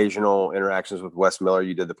 occasional interactions with Wes Miller.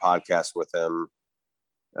 You did the podcast with him.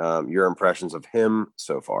 Your impressions of him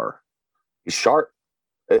so far? He's sharp.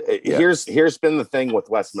 Here's been the thing with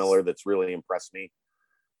Wes Miller that's really impressed me.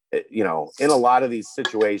 In a lot of these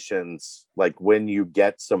situations, like when you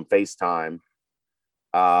get some FaceTime,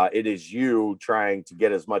 it is you trying to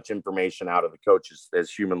get as much information out of the coach as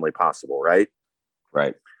humanly possible, right?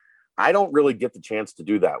 Right. I don't really get the chance to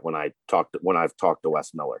do that when I've talked to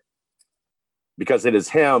Wes Miller, because it is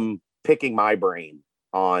him picking my brain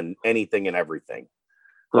on anything and everything.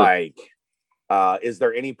 Like, is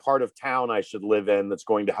there any part of town I should live in that's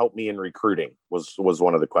going to help me in recruiting? Was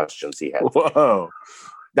one of the questions he had. Whoa.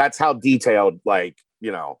 That's how detailed,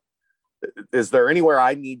 is there anywhere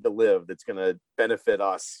I need to live that's going to benefit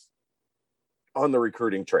us on the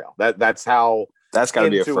recruting trail? That's how. That's got to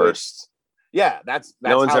be a first. Yeah, that's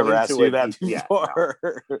no one's ever asked you that before.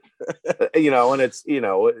 No. And it's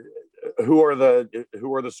who are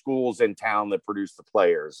the schools in town that produce the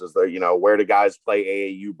players? Is where do guys play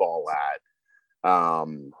AAU ball at?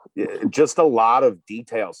 Just a lot of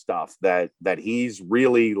detail stuff that he's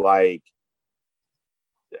really like.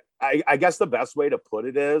 I guess the best way to put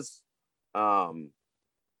it is,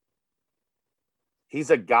 he's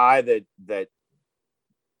a guy that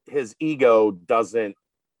his ego doesn't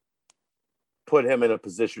put him in a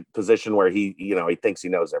position where he thinks he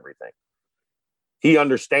knows everything. He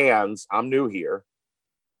understands I'm new here.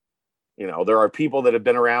 There are people that have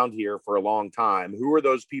been around here for a long time. Who are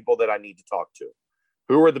those people that I need to talk to?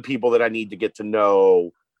 Who are the people that I need to get to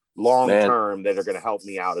know long term that are going to help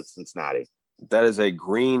me out at Cincinnati? That is a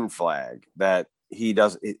green flag that he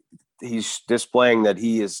does. He's displaying that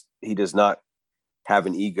he does not have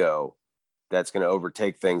an ego that's going to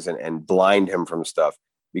overtake things and blind him from stuff.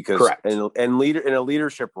 Because in a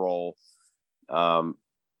leadership role,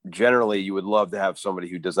 generally you would love to have somebody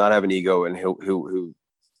who does not have an ego and who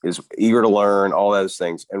is eager to learn all those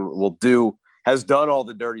things and has done all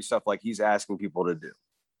the dirty stuff like he's asking people to do.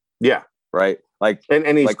 Yeah. Right. Like,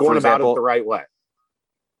 and he's going about it the right way.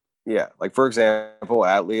 Yeah. Like, for example,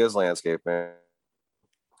 at Leah's Landscaping,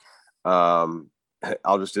 I'll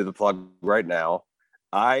just do the plug right now.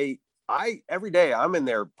 I every day I'm in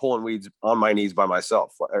there pulling weeds on my knees by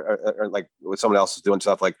myself, or like with someone else is doing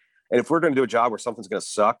stuff like, and if we're going to do a job where something's going to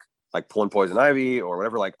suck, like pulling poison ivy or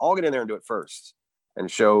whatever, like I'll get in there and do it first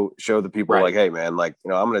and show the people like, hey man, like,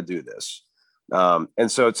 I'm going to do this.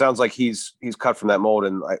 And so it sounds like he's cut from that mold.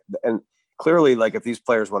 And clearly, like, if these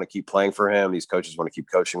players want to keep playing for him, these coaches want to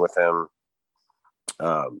keep coaching with him,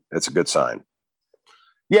 it's a good sign.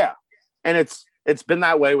 Yeah. And it's been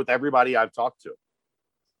that way with everybody I've talked to.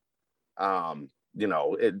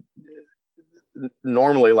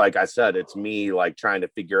 Normally, like I said, it's me like trying to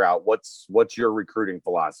figure out what's your recruiting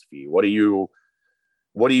philosophy. What are you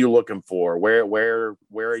looking for? Where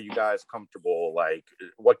are you guys comfortable? Like,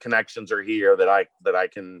 what connections are here that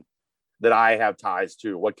I have ties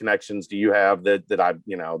to? What connections do you have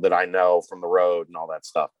that I know from the road and all that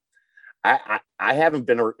stuff? I haven't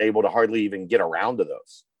been able to hardly even get around to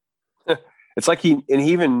those. It's like he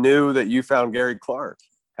even knew that you found Gary Clark.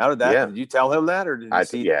 How did that? Yeah. Did you tell him that, or did you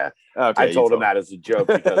see? Yeah. Okay, I told him that as a joke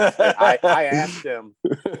because I asked him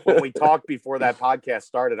when we talked before that podcast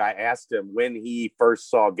started. I asked him when he first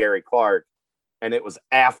saw Gary Clark, and it was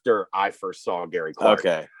after I first saw Gary Clark.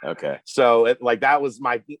 Okay. So that was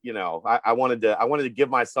my, I wanted to give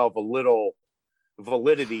myself a little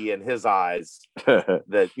validity in his eyes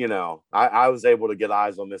that, I was able to get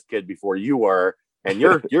eyes on this kid before you were, and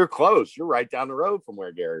you're close. You're right down the road from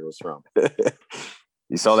where Gary was from.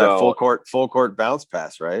 You saw that full court bounce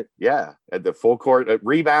pass, right? Yeah, at the full court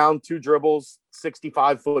rebound, 2 dribbles,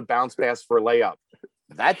 65-foot bounce pass for a layup.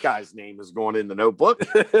 That guy's name is going in the notebook.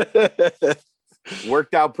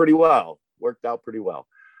 Worked out pretty well.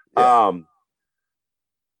 Yeah.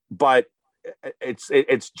 But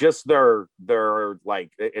it's just their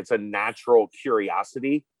like, it's a natural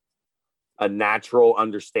curiosity, a natural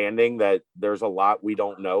understanding that there's a lot we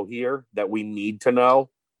don't know here that we need to know.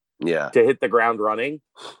 Yeah. To hit the ground running.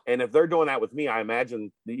 And if they're doing that with me, I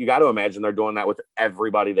imagine you got to imagine they're doing that with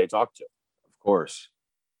everybody they talk to. Of course.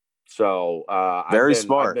 So very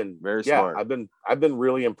smart. I've been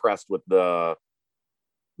really impressed with the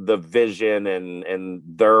vision and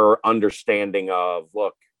their understanding of,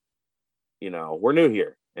 look, we're new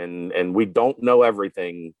here and we don't know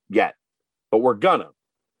everything yet, but we're gonna.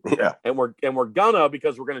 Yeah. And we're gonna,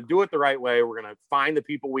 because we're gonna do it the right way. We're gonna find the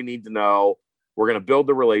people we need to know. We're going to build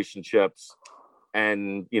the relationships,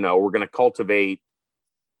 and, we're going to cultivate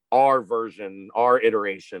our version, our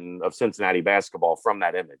iteration of Cincinnati basketball from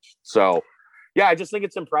that image. So, yeah, I just think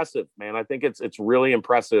it's impressive, man. I think it's really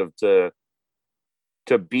impressive to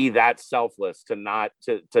be that selfless, to not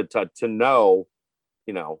to know,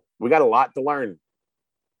 we got a lot to learn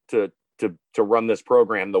to run this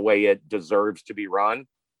program the way it deserves to be run.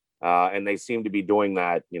 And they seem to be doing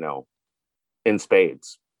that, in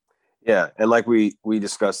spades. Yeah, and like we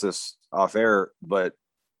discussed this off air, but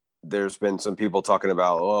there's been some people talking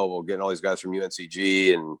about, we're getting all these guys from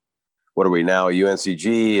UNCG, and what are we now,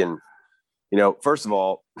 UNCG? And, first of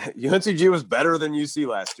all, UNCG was better than UC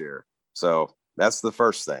last year. So that's the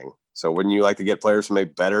first thing. So wouldn't you like to get players from a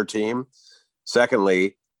better team?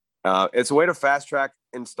 Secondly, it's a way to fast track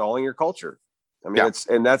installing your culture. I mean,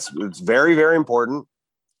 it's very, very important.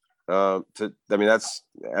 That's,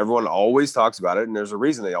 everyone always talks about it, and there's a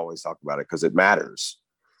reason they always talk about it, because it matters.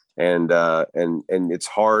 And it's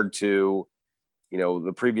hard to,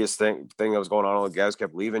 the previous thing that was going on, all the guys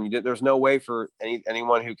kept leaving. There's no way for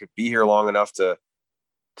anyone who could be here long enough to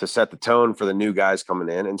set the tone for the new guys coming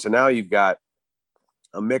in. And so now you've got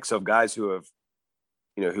a mix of guys who have,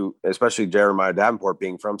 who, especially Jeremiah Davenport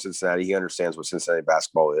being from Cincinnati, he understands what Cincinnati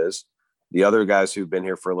basketball is. The other guys who've been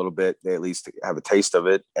here for a litlittle bit, they at least have a taste of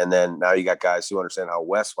it. And then now you got guys who understand how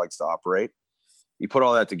Wes likes to operate. You put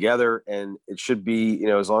all that together, and it should be,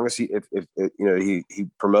 as long as he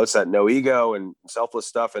promotes that no ego and selfless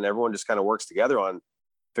stuff, and everyone just kind of works together on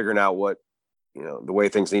figuring out what, the way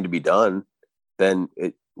things need to be done, then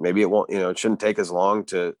it won't, it shouldn't take as long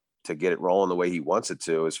to get it rolling the way he wants it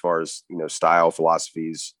to, as far as, style,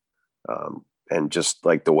 philosophies, and just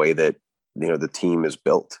like the way that, the team is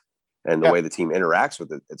built. And the way the team interacts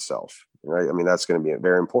with itself, right? I mean, that's going to be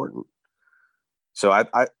very important. So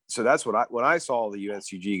so that's when I saw the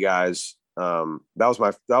UNCG guys, that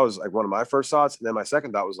was like one of my first thoughts. And then my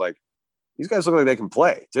second thought was like, these guys look like they can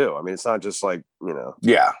play too. I mean, it's not just like, we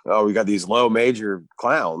got these low major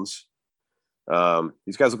clowns.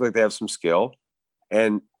 These guys look like they have some skill.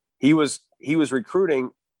 And he recruited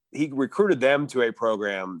them to a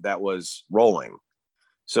program that was rolling.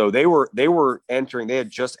 So they had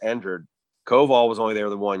just entered. Koval was only there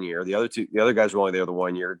the 1 year. The other guys were only there the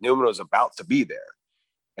 1 year. Newman was about to be there.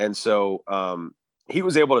 And so he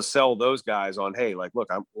was able to sell those guys on, hey, like, look,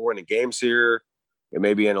 we're winning games here. It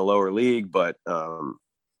may be in a lower league, but, you're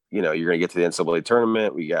going to get to the NCAA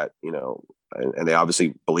tournament. We got, and they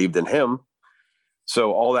obviously believed in him.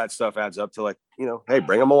 So all that stuff adds up to, like, hey,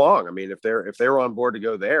 bring them along. I mean, if they were on board to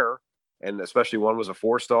go there, and especially one was a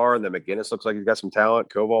 4-star, and then McGinnis looks like he's got some talent.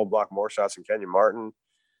 Koval blocked more shots than Kenyon Martin.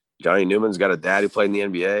 Johnny Newman's got a dad who played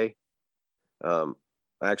in the NBA. I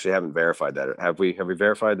actually haven't verified that. Have we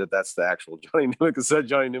verified that that's the actual Johnny Newman? Because said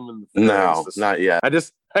Johnny Newman. No, not yet. I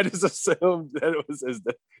just assumed that it was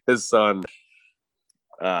his son.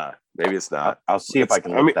 Maybe it's not. I'll see if I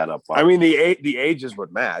can look that up. I mean, the ages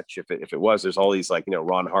would match if it was. There's all these, like,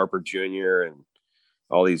 Ron Harper Jr. and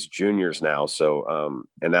all these juniors now. So,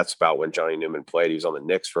 and that's about when Johnny Newman played. He was on the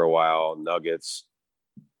Knicks for a while, Nuggets.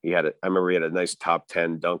 I remember he had a nice top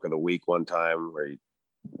 10 dunk of the week one time where he,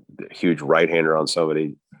 huge right-hander on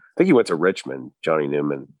somebody. think he went to Richmond, Johnny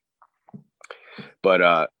Newman.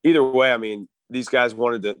 But either way, I mean, these guys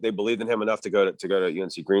they believed in him enough to go to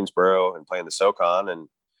UNC Greensboro and play in the SoCon. And,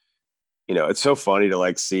 you know, it's so funny to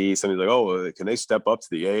like see somebody like, oh, can they step up to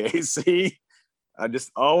the AAC? I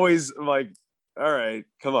just always am like, all right,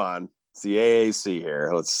 come on. It's the AAC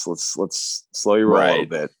here. Let's slow your roll a little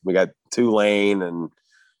bit. We got Tulane and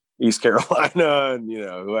East Carolina and, you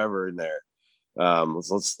know, whoever in there.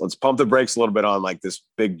 Let's pump the brakes a little bit on like this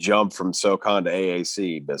big jump from SoCon to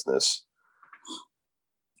AAC business.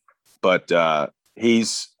 But I mean,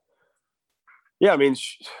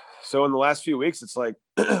 so in the last few weeks, it's like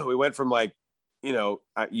we went from like, you know,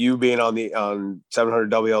 you being on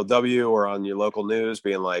 700 WLW or on your local news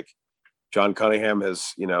being like, John Cunningham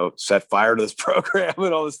has, you know, set fire to this program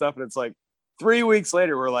and all this stuff. And it's like 3 weeks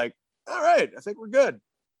later, we're like, all right, I think we're good.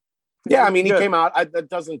 Yeah, I mean, he came out. That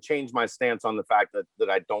doesn't change my stance on the fact that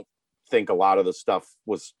I don't think a lot of the stuff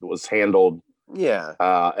was handled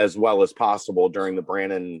as well as possible during the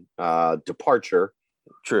Brannon departure.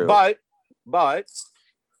 True. But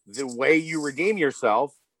the way you redeem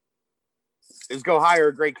yourself is go hire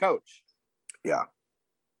a great coach. Yeah.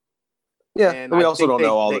 Yeah. And we also don't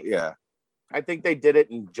know I think they did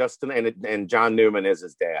it in Justin and John Newman is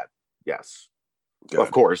his dad. Yes. Good.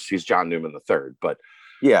 Of course, he's John Newman III, but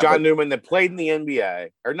Newman that played in the NBA,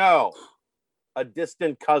 or no, a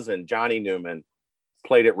distant cousin, Johnny Newman,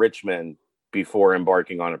 played at Richmond before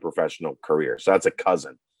embarking on a professional career. So that's a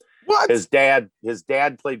cousin. What? His dad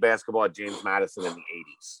played basketball at James Madison in the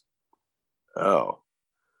 80s. Oh.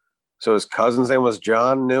 So his cousin's name was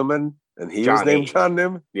John Newman and he was named John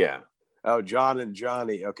Newman? Yeah. Oh, John and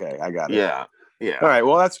Johnny. Okay, I got it. Yeah. Yeah. All right.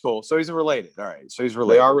 Well, that's cool. So he's related. All right. So he's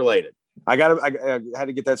related. They are related. I had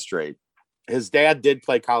to get that straight. His dad did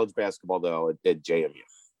play college basketball though at JMU.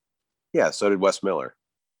 Yeah, so did Wes Miller.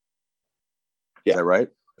 Yeah. Is that right?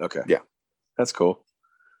 Okay. Yeah. That's cool.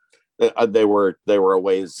 They were a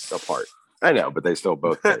ways apart. I know, but they still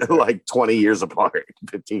both like 20 years apart,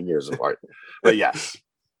 15 years apart. But yes.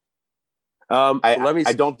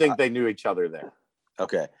 I don't think they knew each other there.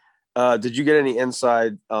 Okay. Did you get any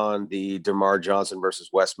insight on the DeMar Johnson versus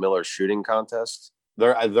Wes Miller shooting contest?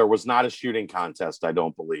 There was not a shooting contest, I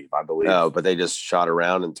don't believe. I believe. Oh, but they just shot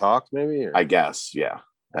around and talked, maybe? Or? I guess, yeah.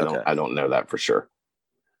 I don't know that for sure.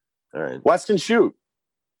 All right. Weston shoot.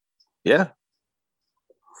 Yeah.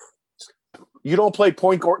 You don't play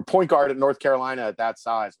point guard at North Carolina at that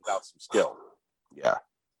size without some skill. Yeah.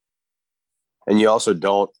 And you also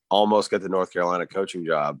don't almost get the North Carolina coaching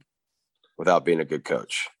job without being a good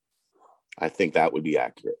coach. I think that would be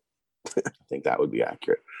accurate.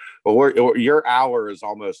 Well, your hour is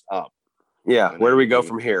almost up. Yeah. Where do we go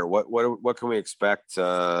from here? What can we expect?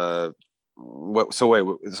 So wait,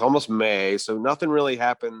 it's almost May, so nothing really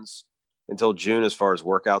happens until June as far as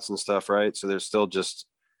workouts and stuff, right? So there's still just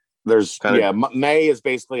May is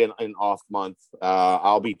basically an off month.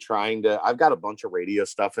 I'll be I've got a bunch of radio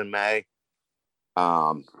stuff in May.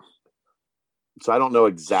 So I don't know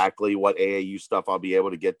exactly what AAU stuff I'll be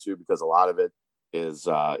able to get to because a lot of it is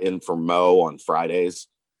in for Mo on Fridays,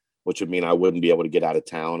 which would mean I wouldn't be able to get out of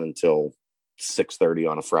town until 6:30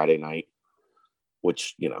 on a Friday night,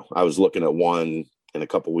 which, you know, I was looking at one in a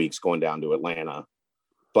couple weeks going down to Atlanta,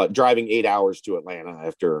 but driving 8 hours to Atlanta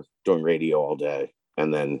after doing radio all day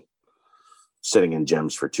and then sitting in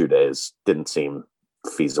gyms for 2 days didn't seem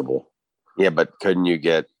feasible. Yeah, but couldn't you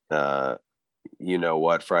get, fried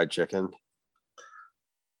chicken?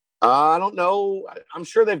 I don't know. I'm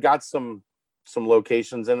sure they've got some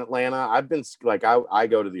locations in Atlanta. I've been like, I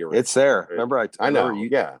go to the original. It's there. Remember, I know. I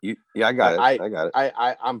got it. I got it.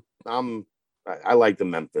 I like the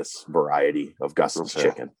Memphis variety of Gus's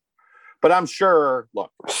chicken, but I'm sure.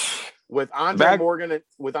 Look, with Andre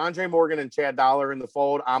Morgan and Chad Dollar in the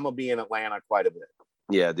fold, I'm gonna be in Atlanta quite a bit.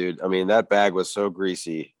 Yeah, dude. I mean, that bag was so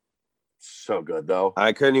greasy. So good though.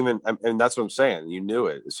 I couldn't even, and that's what I'm saying. You knew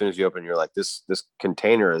it as soon as you open. You're like, this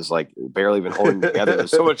container is like barely even holding together.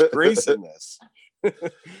 There's so much grease in this.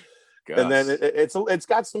 And then it's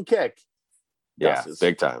got some kick. Yeah,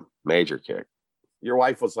 big time, major kick. Your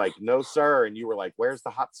wife was like, "No, sir," and you were like, "Where's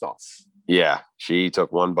the hot sauce?" Yeah, she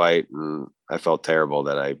took one bite, and I felt terrible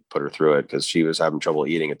that I put her through it because she was having trouble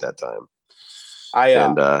eating at that time.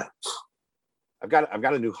 I've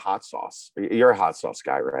got a new hot sauce. You're a hot sauce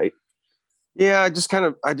guy, right? Yeah, I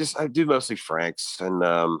do mostly Frank's and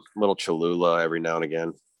little Cholula every now and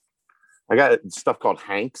again. I got stuff called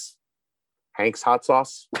Hank's hot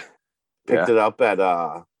sauce. Picked it up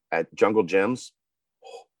at Jungle Jim's.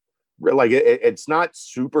 Like it's not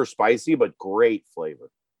super spicy, but great flavor.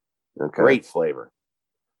 Okay. Great flavor.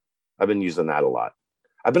 I've been using that a lot.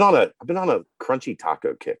 I've been on a crunchy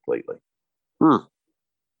taco kick lately.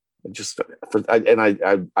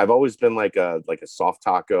 I've always been like a soft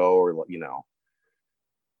taco or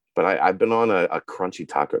but I've been on a crunchy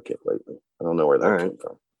taco kick lately. I don't know where that came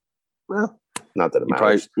from. Well, not that it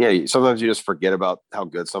matters. Sometimes you just forget about how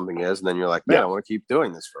good something is, and then you're like, man, I want to keep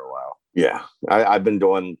doing this for a while. Yeah, I've been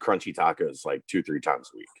doing crunchy tacos like 2-3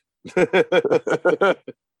 times a week.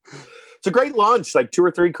 It's a great lunch, like 2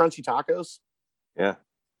 or 3 crunchy tacos. Yeah.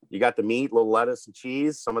 You got the meat, little lettuce and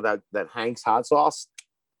cheese, some of that Hank's hot sauce.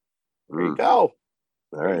 There you go.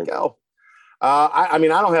 There you go. I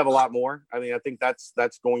mean, I don't have a lot more. I mean, I think that's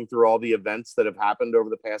going through all the events that have happened over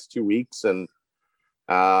the past 2 weeks. And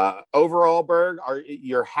overall, Berg,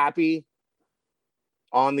 you're happy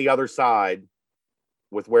on the other side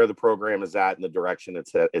with where the program is at and the direction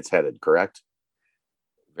it's headed, correct?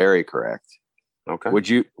 Very correct. Okay. Would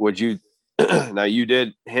you now you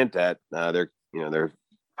did hint at there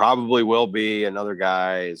probably will be another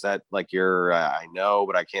guy. Is that like your I know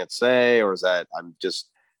but I can't say, or is that I'm just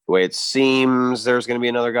the way it seems there's going to be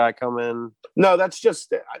another guy coming? No, that's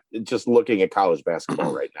just looking at college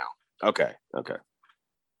basketball right now. Okay.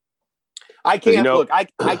 I can't look.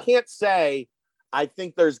 I can't say I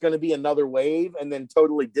think there's going to be another wave and then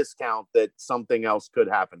totally discount that something else could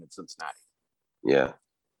happen in Cincinnati. Yeah.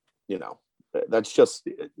 That's just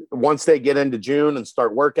once they get into June and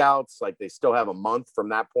start workouts, like they still have a month from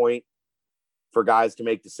that point for guys to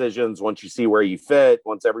make decisions. Once you see where you fit,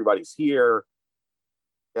 once everybody's here,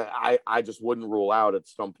 I just wouldn't rule out at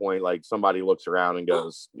some point, like somebody looks around and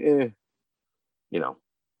goes,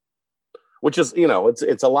 which is,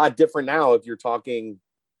 it's a lot different now if you're talking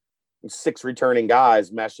 6 returning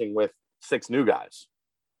guys meshing with 6 new guys.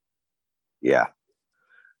 Yeah.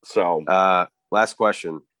 So last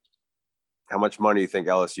question. How much money do you think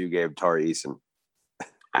LSU gave Tari Eason?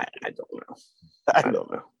 I don't know. I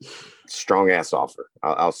don't know. Strong ass offer.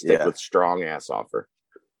 I'll stick with strong ass offer.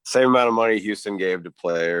 Same amount of money Houston gave to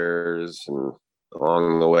players, and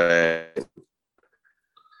along the way,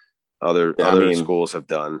 other schools have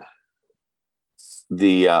done.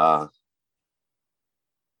 Those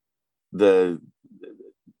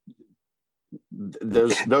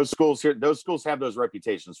schools here, those schools have those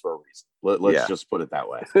reputations for a reason. Let's just put it that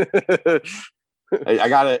way.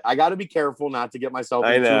 I gotta be careful not to get myself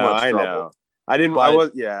into too much trouble. I didn't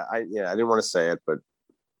want to say it, but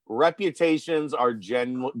reputations are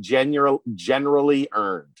generally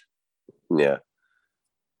earned. Yeah.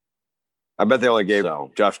 I bet they only gave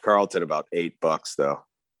Josh Carlton about $8 though.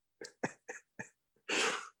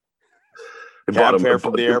 They bought him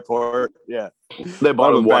from the airport. Yeah. They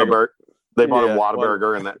bought him Whataburger. They bought him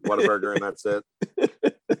Whataburger and Whataburger, and that's it.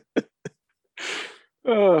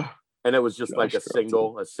 And it was just like a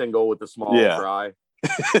single with a small fry.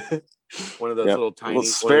 One of those little tiny,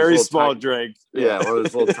 very small drinks. Yeah, one of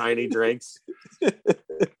those little tiny drinks.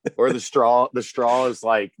 Or the straw is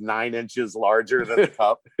like 9 inches larger than the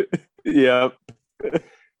cup. Yep.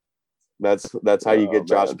 That's how you get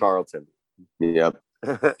Josh Carlton. Yep.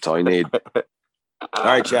 That's all you need. All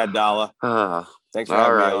right, Chad Dalla. Thanks for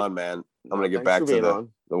having me on, man. I'm going to get back to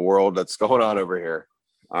the world that's going on over here.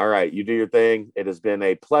 All right. You do your thing. It has been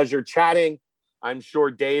a pleasure chatting. I'm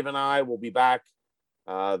sure Dave and I will be back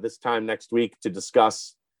this time next week to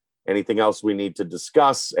discuss anything else we need to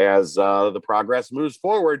discuss as the progress moves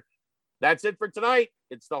forward. That's it for tonight.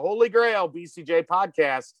 It's the Holy Grail BCJ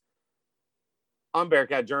podcast on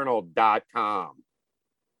BearcatJournal.com.